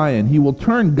from Zion. He will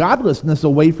turn godlessness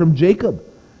away from Jacob.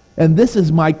 And this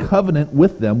is my covenant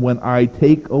with them when I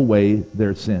take away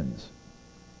their sins.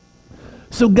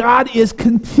 So God is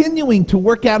continuing to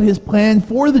work out his plan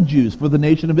for the Jews, for the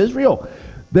nation of Israel.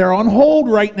 They're on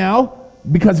hold right now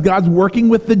because God's working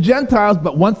with the Gentiles,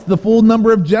 but once the full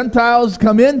number of Gentiles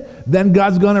come in, then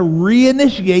God's going to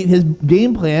reinitiate his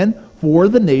game plan for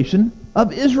the nation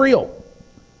of Israel.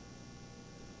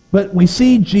 But we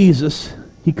see Jesus,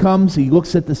 he comes, he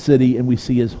looks at the city, and we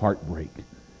see his heart break.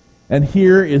 And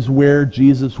here is where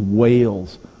Jesus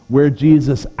wails, where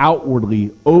Jesus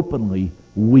outwardly, openly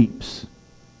weeps.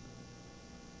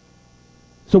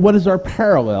 So what is our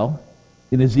parallel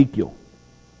in Ezekiel?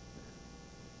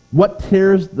 What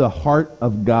tears the heart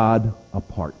of God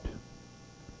apart?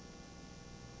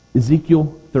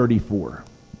 Ezekiel 34.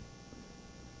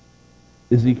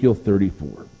 Ezekiel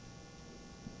 34.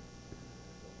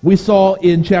 We saw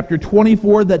in chapter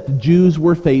 24 that the Jews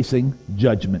were facing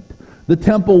judgment. The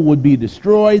temple would be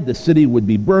destroyed, the city would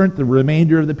be burnt, the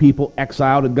remainder of the people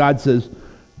exiled, and God says,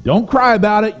 don't cry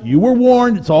about it, you were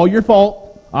warned, it's all your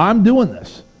fault, I'm doing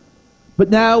this. But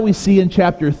now we see in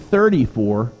chapter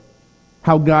 34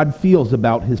 how God feels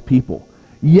about his people.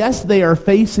 Yes, they are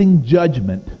facing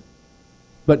judgment,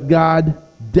 but God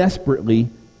desperately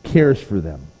cares for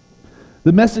them.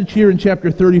 The message here in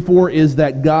chapter 34 is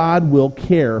that God will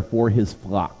care for his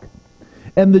flock.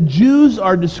 And the Jews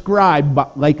are described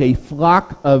like a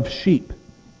flock of sheep.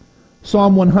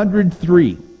 Psalm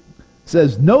 103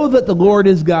 says, know that the Lord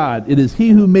is God. It is he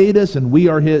who made us, and we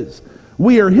are his.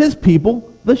 We are his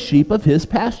people, the sheep of his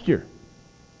pasture.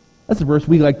 That's a verse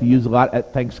we like to use a lot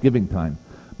at Thanksgiving time.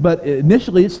 But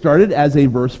initially it started as a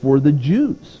verse for the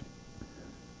Jews.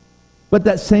 But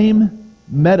that same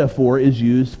metaphor is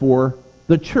used for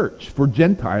the church, for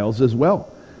Gentiles as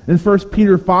well. In 1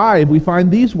 Peter 5, we find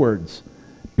these words,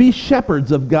 be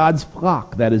shepherds of God's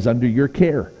flock that is under your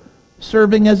care,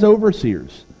 serving as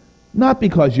overseers, not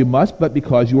because you must, but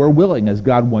because you are willing, as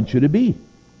God wants you to be.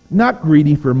 Not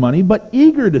greedy for money, but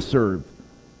eager to serve,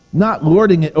 not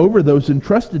lording it over those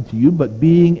entrusted to you, but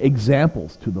being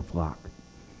examples to the flock.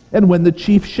 And when the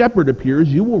chief shepherd appears,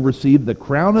 you will receive the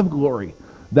crown of glory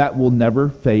that will never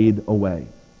fade away.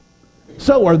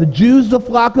 So, are the Jews the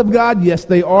flock of God? Yes,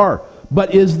 they are.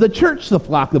 But is the church the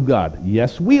flock of God?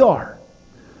 Yes, we are.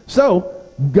 So,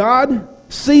 God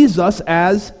sees us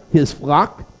as his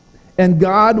flock, and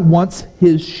God wants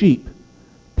his sheep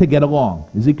to get along.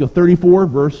 Ezekiel 34,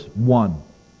 verse 1.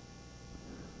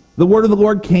 The word of the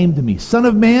Lord came to me, Son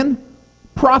of man,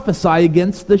 prophesy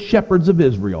against the shepherds of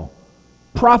Israel.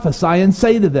 Prophesy and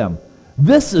say to them,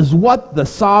 this is what the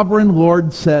sovereign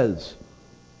Lord says.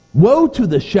 Woe to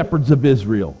the shepherds of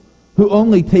Israel, who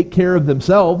only take care of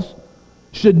themselves.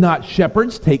 Should not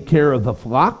shepherds take care of the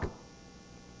flock?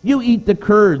 You eat the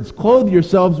curds, clothe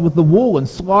yourselves with the wool, and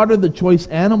slaughter the choice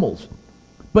animals.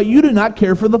 But you do not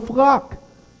care for the flock.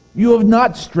 You have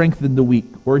not strengthened the weak,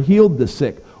 or healed the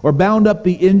sick, or bound up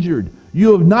the injured.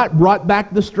 You have not brought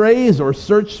back the strays, or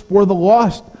searched for the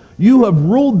lost. You have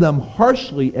ruled them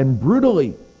harshly and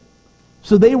brutally.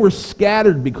 So they were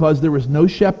scattered because there was no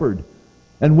shepherd.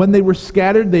 And when they were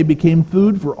scattered, they became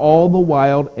food for all the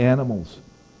wild animals.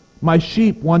 My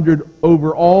sheep wandered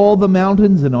over all the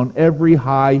mountains and on every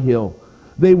high hill.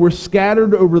 They were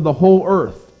scattered over the whole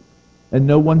earth, and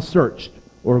no one searched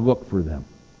or looked for them.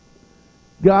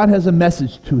 God has a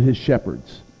message to his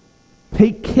shepherds.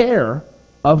 Take care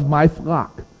of my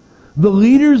flock. The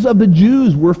leaders of the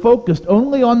Jews were focused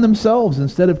only on themselves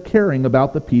instead of caring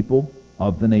about the people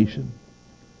of the nation.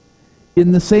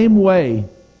 In the same way,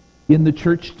 in the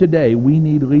church today, we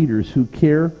need leaders who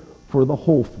care for the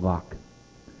whole flock.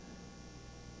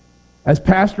 As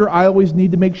pastor, I always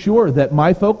need to make sure that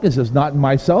my focus is not in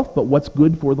myself, but what's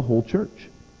good for the whole church.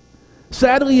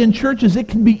 Sadly, in churches, it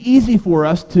can be easy for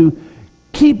us to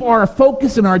keep our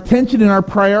focus and our attention and our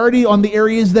priority on the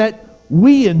areas that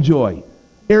we enjoy,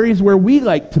 areas where we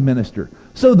like to minister.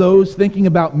 So those thinking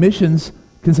about missions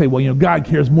can say, well, God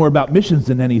cares more about missions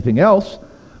than anything else.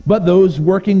 But those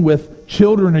working with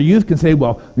children or youth can say,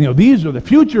 well, these are the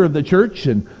future of the church.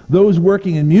 And those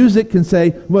working in music can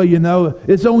say, well,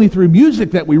 it's only through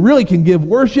music that we really can give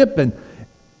worship.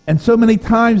 And so many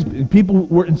times people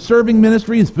were in serving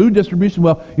ministries, food distribution,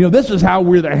 this is how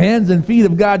we're the hands and feet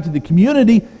of God to the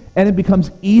community. And it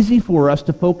becomes easy for us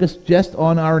to focus just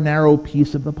on our narrow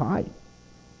piece of the pie.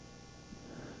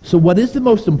 So what is the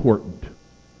most important?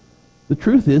 The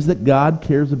truth is that God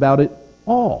cares about it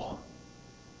all.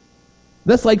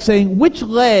 That's like saying, which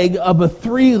leg of a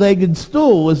three-legged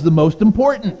stool is the most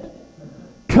important?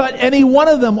 Cut any one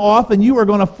of them off and you are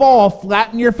going to fall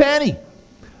flat in your fanny.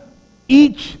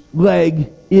 Each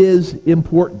leg is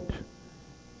important.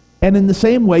 And in the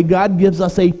same way, God gives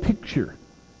us a picture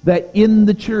that in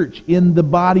the church, in the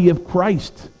body of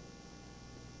Christ,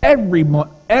 every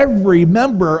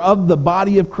member of the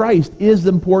body of Christ is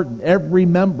important. Every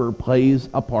member plays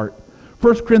a part.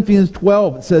 1 Corinthians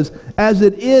 12, it says, as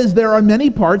it is, there are many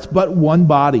parts, but one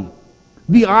body.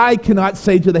 The eye cannot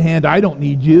say to the hand, I don't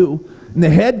need you. And the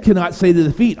head cannot say to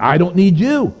the feet, I don't need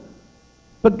you.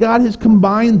 But God has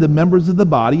combined the members of the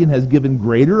body and has given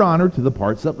greater honor to the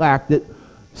parts that lacked it,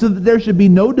 so that there should be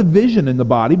no division in the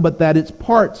body, but that its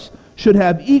parts should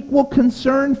have equal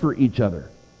concern for each other.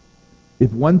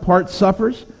 If one part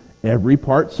suffers, every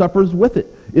part suffers with it.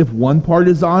 If one part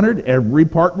is honored, every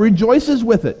part rejoices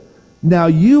with it. Now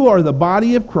you are the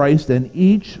body of Christ, and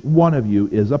each one of you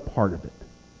is a part of it.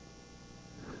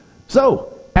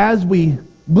 So, as we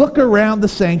look around the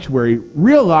sanctuary,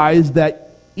 realize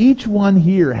that each one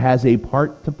here has a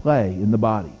part to play in the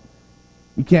body.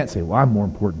 You can't say, well, I'm more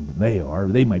important than they are.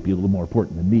 They might be a little more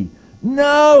important than me.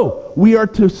 No! We are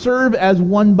to serve as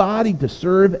one body, to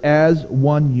serve as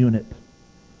one unit.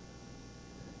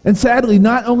 And sadly,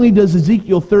 not only does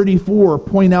Ezekiel 34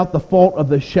 point out the fault of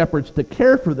the shepherds to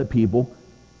care for the people,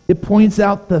 it points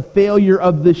out the failure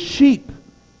of the sheep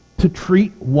to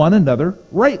treat one another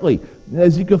rightly.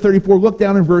 Ezekiel 34, look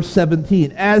down in verse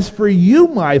 17. As for you,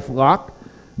 my flock,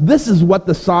 this is what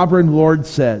the sovereign Lord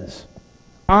says.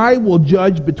 I will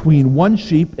judge between one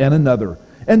sheep and another,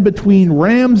 and between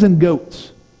rams and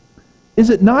goats. Is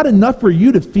it not enough for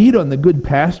you to feed on the good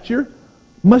pasture?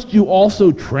 Must you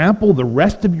also trample the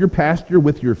rest of your pasture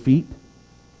with your feet?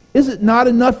 Is it not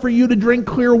enough for you to drink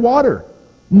clear water?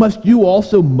 Must you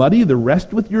also muddy the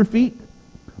rest with your feet?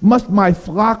 Must my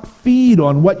flock feed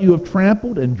on what you have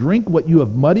trampled and drink what you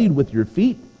have muddied with your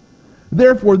feet?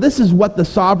 Therefore, this is what the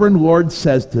sovereign Lord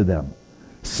says to them.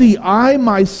 See, I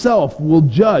myself will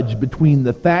judge between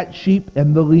the fat sheep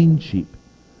and the lean sheep.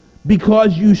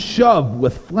 Because you shoved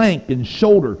with flank and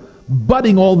shoulder,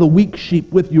 butting all the weak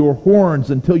sheep with your horns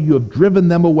until you have driven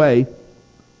them away,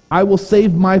 I will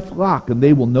save my flock, and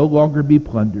they will no longer be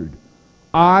plundered.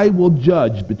 I will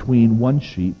judge between one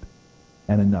sheep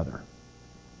and another.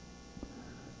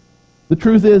 The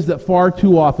truth is that far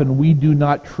too often we do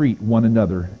not treat one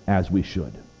another as we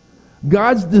should.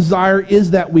 God's desire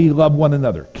is that we love one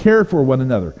another, care for one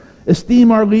another,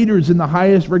 esteem our leaders in the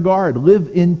highest regard, live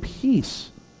in peace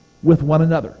with one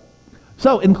another.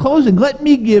 So, in closing, let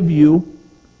me give you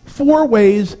 4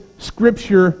 ways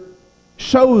Scripture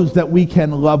shows that we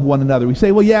can love one another. We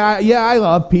say, well, yeah, I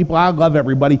love people, I love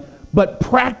everybody, but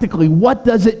practically, what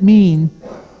does it mean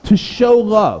to show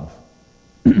love?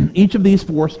 Each of these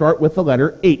 4 start with the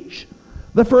letter H.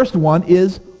 The first one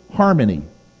is harmony.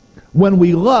 When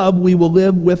we love, we will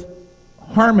live with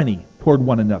harmony toward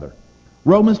one another.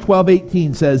 Romans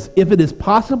 12:18 says, if it is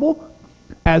possible,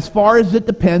 as far as it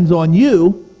depends on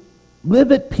you,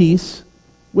 live at peace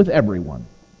with everyone.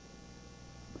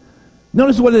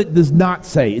 Notice what it does not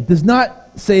say. It does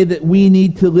not say that we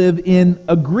need to live in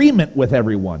agreement with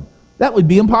everyone. That would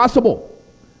be impossible.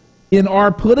 In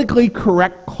our politically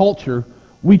correct culture,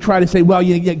 we try to say, well,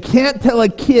 you can't tell a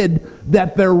kid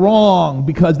that they're wrong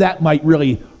because that might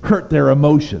really hurt their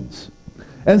emotions.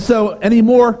 And so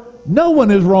anymore, no one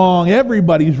is wrong,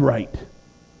 everybody's right.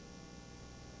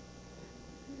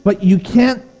 But you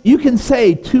can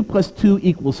say 2 +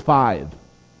 2 = 5,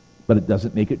 but it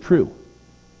doesn't make it true.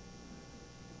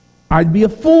 I'd be a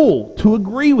fool to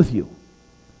agree with you.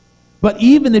 But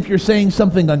even if you're saying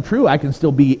something untrue, I can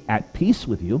still be at peace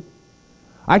with you.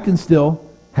 I can still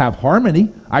have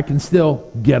harmony. I can still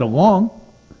get along.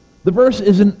 The verse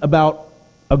isn't about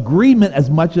agreement as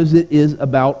much as it is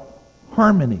about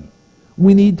harmony.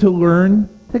 We need to learn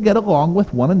to get along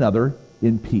with one another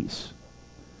in peace.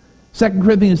 2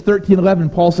 Corinthians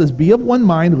 13:11, Paul says, be of one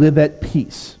mind, live at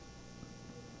peace.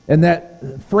 And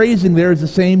that phrasing there is the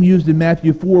same used in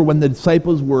Matthew 4 when the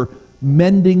disciples were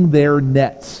mending their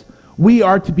nets. We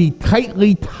are to be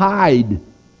tightly tied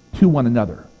to one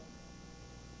another.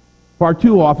 Far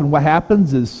too often what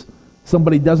happens is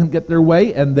somebody doesn't get their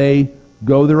way and they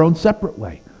go their own separate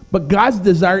way. But God's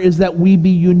desire is that we be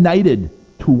united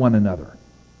to one another.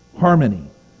 Harmony.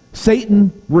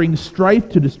 Satan brings strife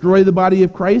to destroy the body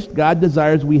of Christ. God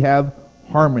desires we have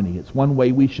harmony. It's one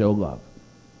way we show love.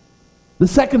 The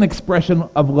second expression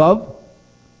of love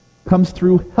comes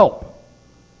through help.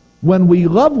 When we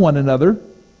love one another,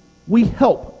 we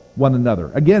help one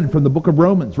another. Again, from the book of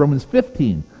Romans, Romans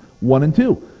 15, 1 and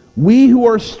 2. We who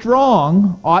are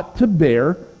strong ought to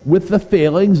bear with the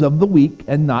failings of the weak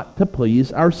and not to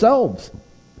please ourselves.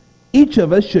 Each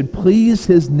of us should please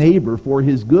his neighbor for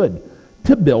his good,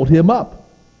 to build him up.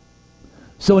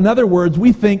 So in other words,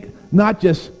 we think not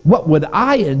just what would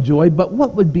I enjoy, but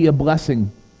what would be a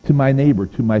blessing to my neighbor,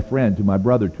 to my friend, to my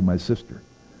brother, to my sister.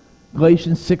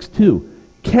 Galatians 6:2,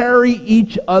 carry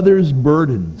each other's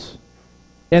burdens,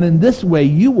 and in this way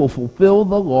you will fulfill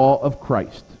the law of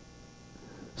Christ.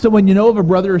 So when you know of a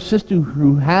brother or sister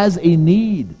who has a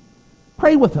need,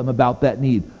 pray with them about that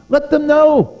need. Let them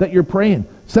know that you're praying.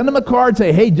 Send them a card,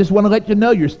 say, hey, just want to let you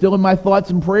know you're still in my thoughts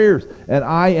and prayers, and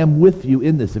I am with you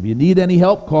in this. If you need any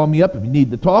help, call me up. If you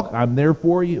need to talk, I'm there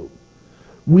for you.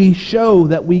 We show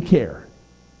that we care.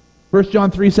 1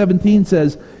 John 3:17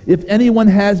 says, if anyone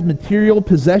has material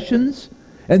possessions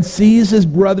and sees his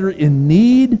brother in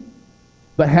need,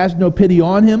 but has no pity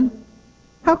on him,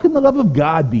 how can the love of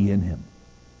God be in him?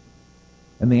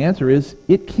 And the answer is,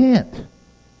 it can't.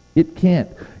 It can't.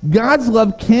 God's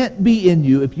love can't be in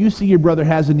you if you see your brother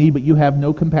has a need, but you have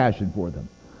no compassion for them.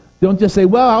 Don't just say,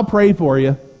 well, I'll pray for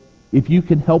you, if you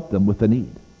can help them with a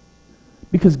need.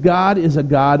 Because God is a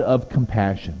God of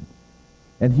compassion,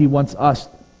 and he wants us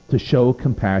to show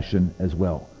compassion as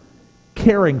well.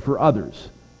 Caring for others,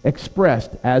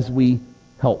 expressed as we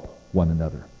help one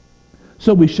another.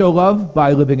 So we show love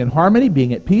by living in harmony,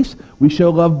 being at peace. We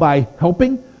show love by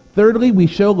helping. Thirdly, we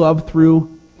show love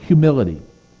through humility.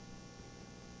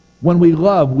 When we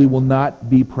love, we will not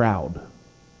be proud.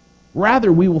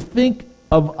 Rather, we will think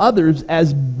of others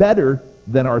as better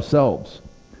than ourselves.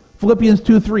 Philippians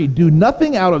 2:3, do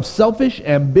nothing out of selfish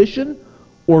ambition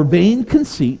or vain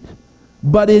conceit,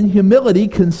 but in humility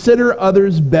consider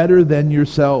others better than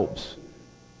yourselves.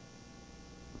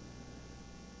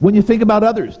 When you think about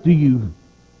others, do you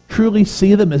truly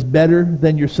see them as better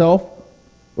than yourself?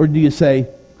 Or do you say,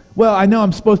 well, I know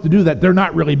I'm supposed to do that. They're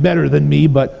not really better than me,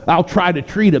 but I'll try to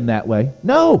treat them that way.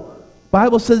 No.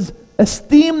 Bible says,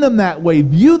 esteem them that way.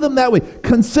 View them that way.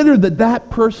 Consider that that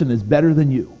person is better than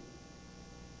you.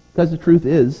 Because the truth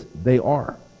is, they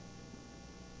are.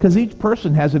 Because each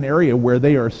person has an area where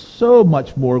they are so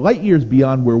much more light years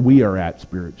beyond where we are at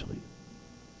spiritually.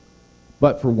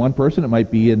 But for one person, it might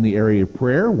be in the area of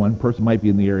prayer. One person might be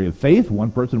in the area of faith.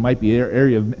 One person might be in the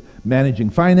area of managing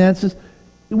finances.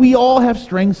 We all have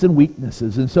strengths and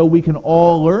weaknesses, and so we can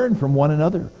all learn from one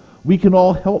another. We can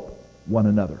all help one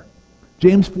another.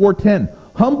 James 4:10,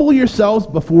 humble yourselves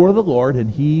before the Lord, and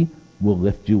he will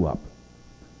lift you up.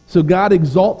 So God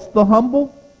exalts the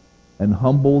humble and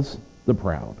humbles the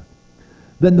proud.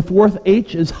 Then the fourth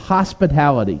H is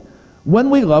hospitality. When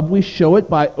we love, we show it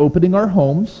by opening our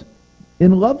homes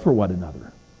in love for one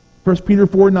another. 1 Peter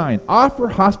 4:9, offer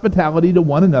hospitality to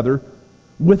one another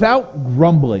without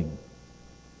grumbling.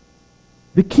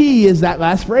 The key is that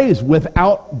last phrase,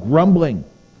 without grumbling.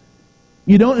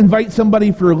 You don't invite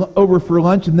somebody over for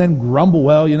lunch and then grumble,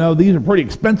 well, you know, these are pretty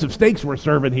expensive steaks we're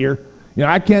serving here. You know,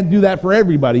 I can't do that for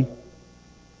everybody.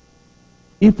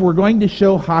 If we're going to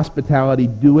show hospitality,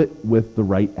 do it with the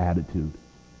right attitude.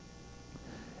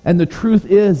 And the truth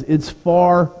is, it's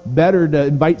far better to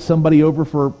invite somebody over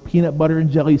for peanut butter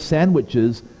and jelly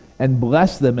sandwiches and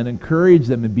bless them and encourage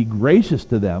them and be gracious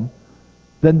to them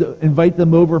than to invite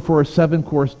them over for a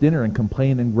 7-course dinner and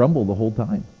complain and grumble the whole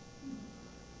time.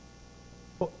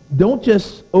 Don't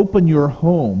just open your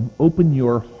home, open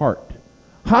your heart.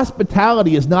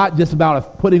 Hospitality is not just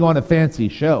about putting on a fancy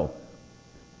show.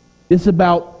 It's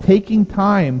about taking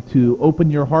time to open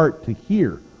your heart to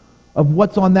hear of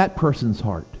what's on that person's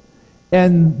heart.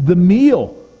 And the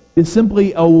meal is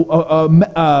simply an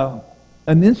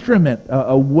instrument,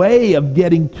 a way of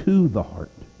getting to the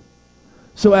heart.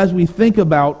 So as we think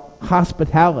about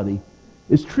hospitality,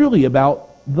 it's truly about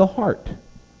the heart.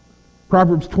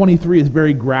 Proverbs 23 is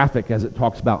very graphic as it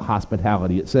talks about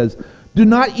hospitality. It says, do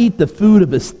not eat the food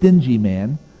of a stingy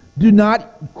man. Do not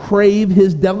crave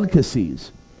his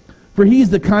delicacies. For he's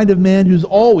the kind of man who's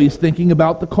always thinking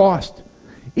about the cost.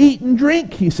 Eat and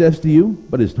drink, he says to you,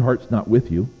 but his heart's not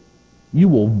with you. You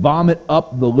will vomit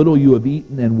up the little you have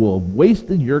eaten and will have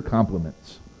wasted your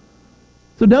compliments.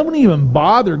 So don't even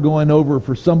bother going over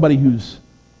for somebody who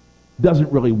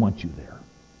doesn't really want you there.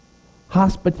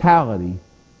 Hospitality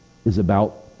is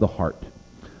about the heart.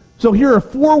 So here are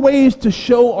 4 ways to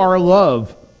show our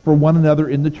love for one another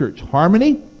in the church.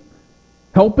 Harmony,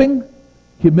 helping,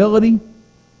 humility,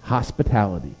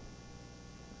 hospitality.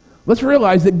 Let's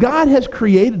realize that God has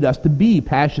created us to be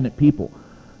passionate people.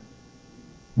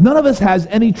 None of us has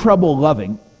any trouble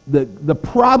loving. The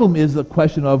problem is the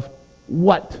question of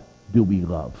what do we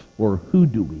love, or who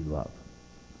do we love?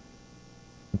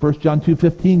 1 John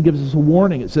 2:15 gives us a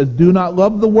warning. It says, do not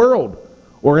love the world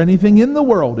or anything in the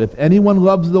world. If anyone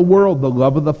loves the world, the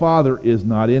love of the Father is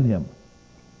not in him.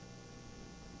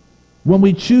 When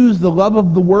we choose the love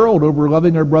of the world over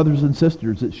loving our brothers and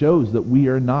sisters, it shows that we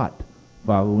are not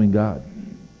following God.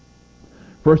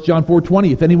 1 John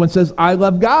 4:20, if anyone says, I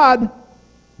love God,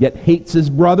 yet hates his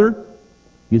brother,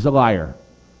 he's a liar.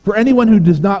 For anyone who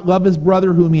does not love his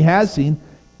brother whom he has seen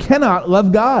cannot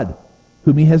love God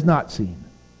whom he has not seen.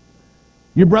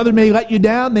 Your brother may let you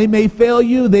down, they may fail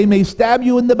you, they may stab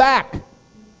you in the back,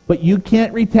 but you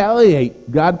can't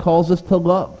retaliate. God calls us to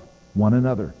love one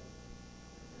another.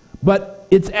 But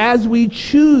it's as we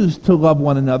choose to love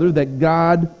one another that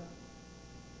God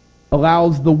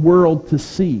allows the world to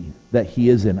see that he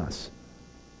is in us.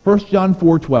 1 John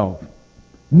 4:12.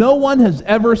 No one has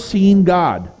ever seen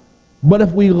God, but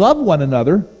if we love one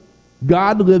another,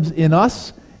 God lives in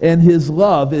us, and his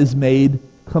love is made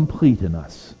complete in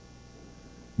us.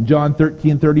 John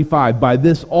 13:35. By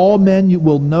this all men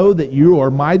will know that you are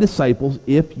my disciples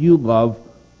if you love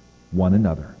one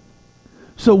another.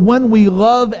 So when we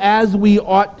love as we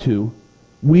ought to,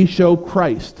 we show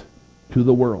Christ to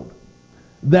the world.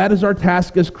 That is our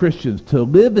task as Christians, to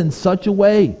live in such a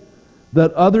way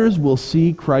that others will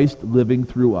see Christ living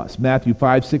through us. Matthew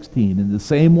 5:16. In the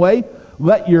same way,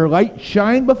 let your light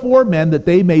shine before men that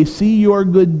they may see your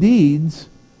good deeds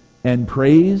and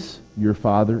praise your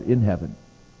Father in heaven.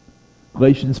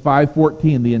 Galatians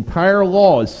 5:14. The entire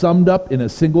law is summed up in a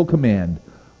single command.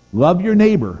 Love your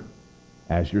neighbor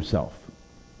as yourself.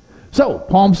 So,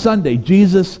 Palm Sunday,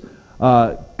 Jesus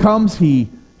comes, he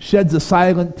sheds a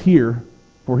silent tear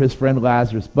for his friend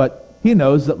Lazarus, but he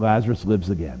knows that Lazarus lives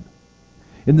again.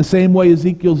 In the same way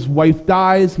Ezekiel's wife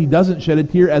dies, he doesn't shed a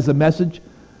tear as a message.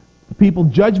 The people,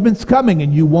 judgment's coming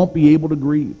and you won't be able to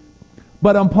grieve.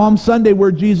 But on Palm Sunday,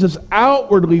 where Jesus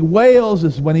outwardly wails,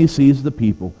 is when he sees the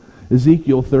people.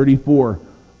 Ezekiel 34,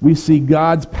 we see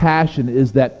God's passion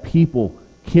is that people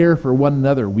care for one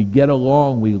another. We get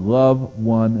along. We love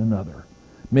one another.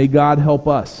 May God help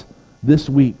us this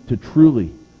week to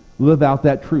truly live out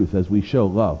that truth as we show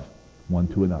love one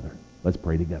to another. Let's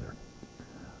pray together.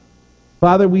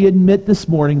 Father, we admit this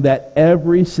morning that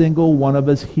every single one of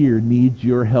us here needs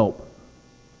your help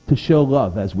to show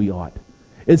love as we ought.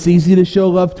 It's easy to show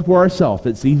love for ourselves.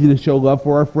 It's easy to show love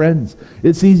for our friends.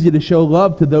 It's easy to show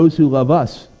love to those who love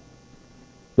us.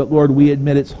 But Lord, we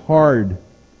admit it's hard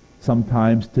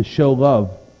sometimes to show love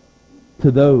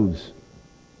to those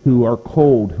who are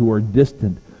cold, who are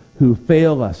distant, who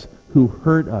fail us, who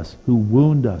hurt us, who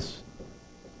wound us.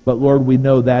 But Lord, we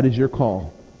know that is your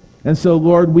call. And so,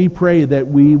 Lord, we pray that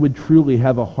we would truly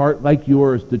have a heart like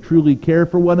yours to truly care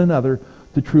for one another,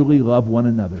 to truly love one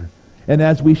another. And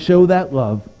as we show that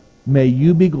love, may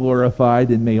you be glorified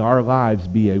and may our lives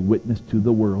be a witness to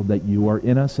the world that you are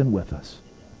in us and with us.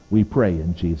 We pray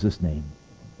in Jesus' name.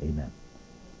 Amen.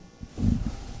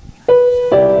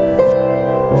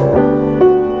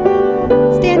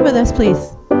 Stand with us, please.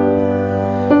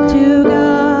 To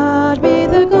God be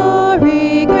the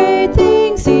glory, great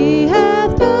things he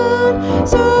hath done.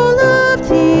 So loved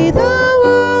he the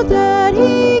world that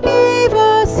he gave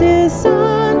us his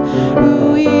Son,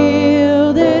 who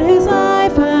yielded his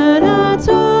life an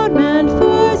atonement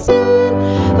for sin,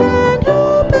 and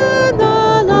opened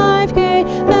the life gate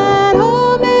that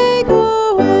all may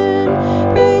go in.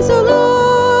 Praise the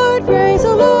Lord,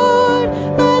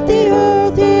 let the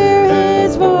earth hear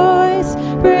his voice.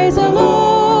 Praise the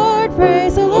Lord,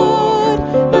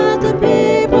 let the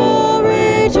people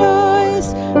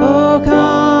rejoice. Oh,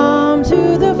 come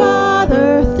to the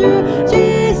Father through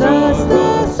Jesus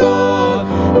the Son,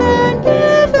 and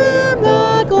give him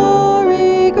the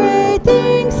glory, great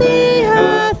things he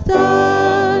hath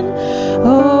done.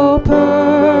 Oh,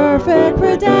 perfect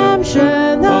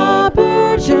redemption, the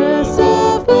purchase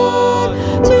of God,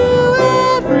 to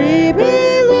every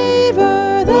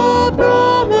believer, the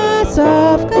promise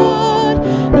of God.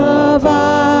 The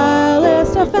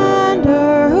vilest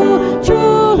offender who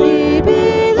truly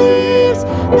believes,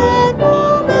 that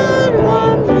moment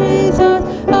from Jesus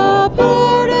a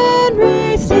pardon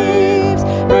receives.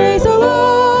 Praise the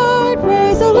Lord,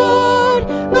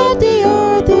 let the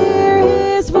earth hear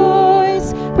his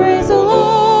voice. Praise the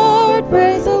Lord,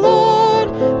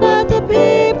 let the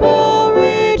people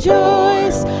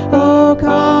rejoice. Oh,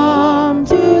 come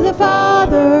to the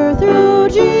Father through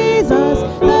Jesus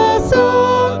the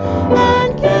Son,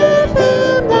 and give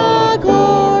him the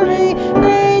glory,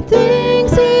 great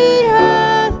things he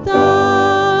hath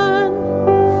done.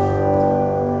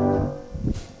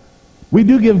 We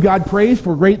do give God praise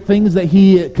for great things that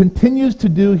he continues to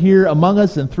do here among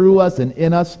us and through us and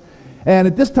in us. And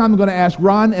at this time, I'm going to ask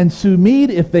Ron and Sue Mead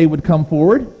if they would come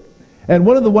forward. And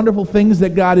one of the wonderful things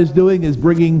that God is doing is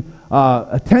bringing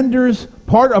attenders,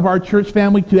 part of our church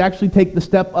family, to actually take the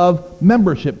step of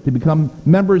membership, to become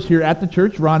members here at the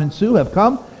church. Ron and Sue have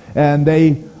come, and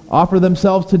they offer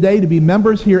themselves today to be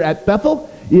members here at Bethel.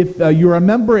 If you're a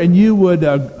member and you would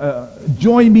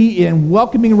join me in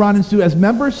welcoming Ron and Sue as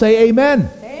members, say amen.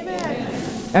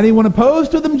 Amen. Anyone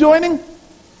opposed to them joining?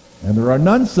 And there are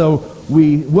none, so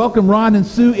we welcome Ron and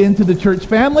Sue into the church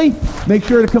family. Make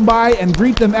sure to come by and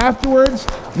greet them afterwards.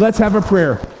 Let's have a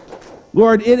prayer.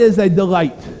 Lord, it is a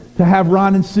delight to have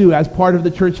Ron and Sue as part of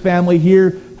the church family here.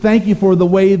 Thank you for the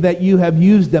way that you have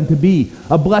used them to be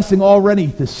a blessing already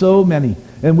to so many.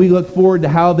 And we look forward to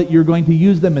how that you're going to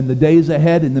use them in the days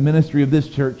ahead in the ministry of this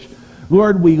church.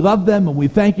 Lord, we love them and we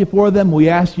thank you for them. We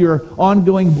ask your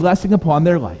ongoing blessing upon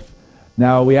their life.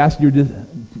 Now we ask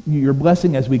your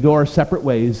blessing as we go our separate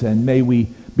ways, and may we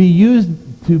be used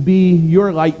to be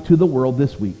your light to the world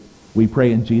this week. We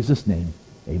pray in Jesus' name.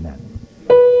 Amen.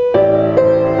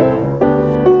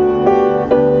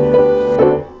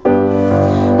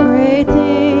 Great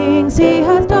things he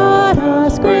hath taught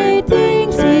us, great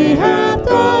things he hath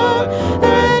done,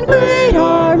 and great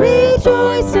our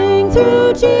rejoicing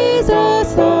through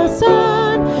Jesus the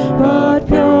Son. But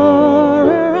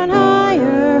purer and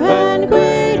higher and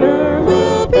greater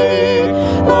will be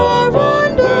our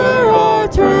wonder, our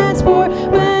transport,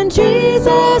 when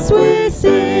Jesus we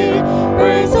see.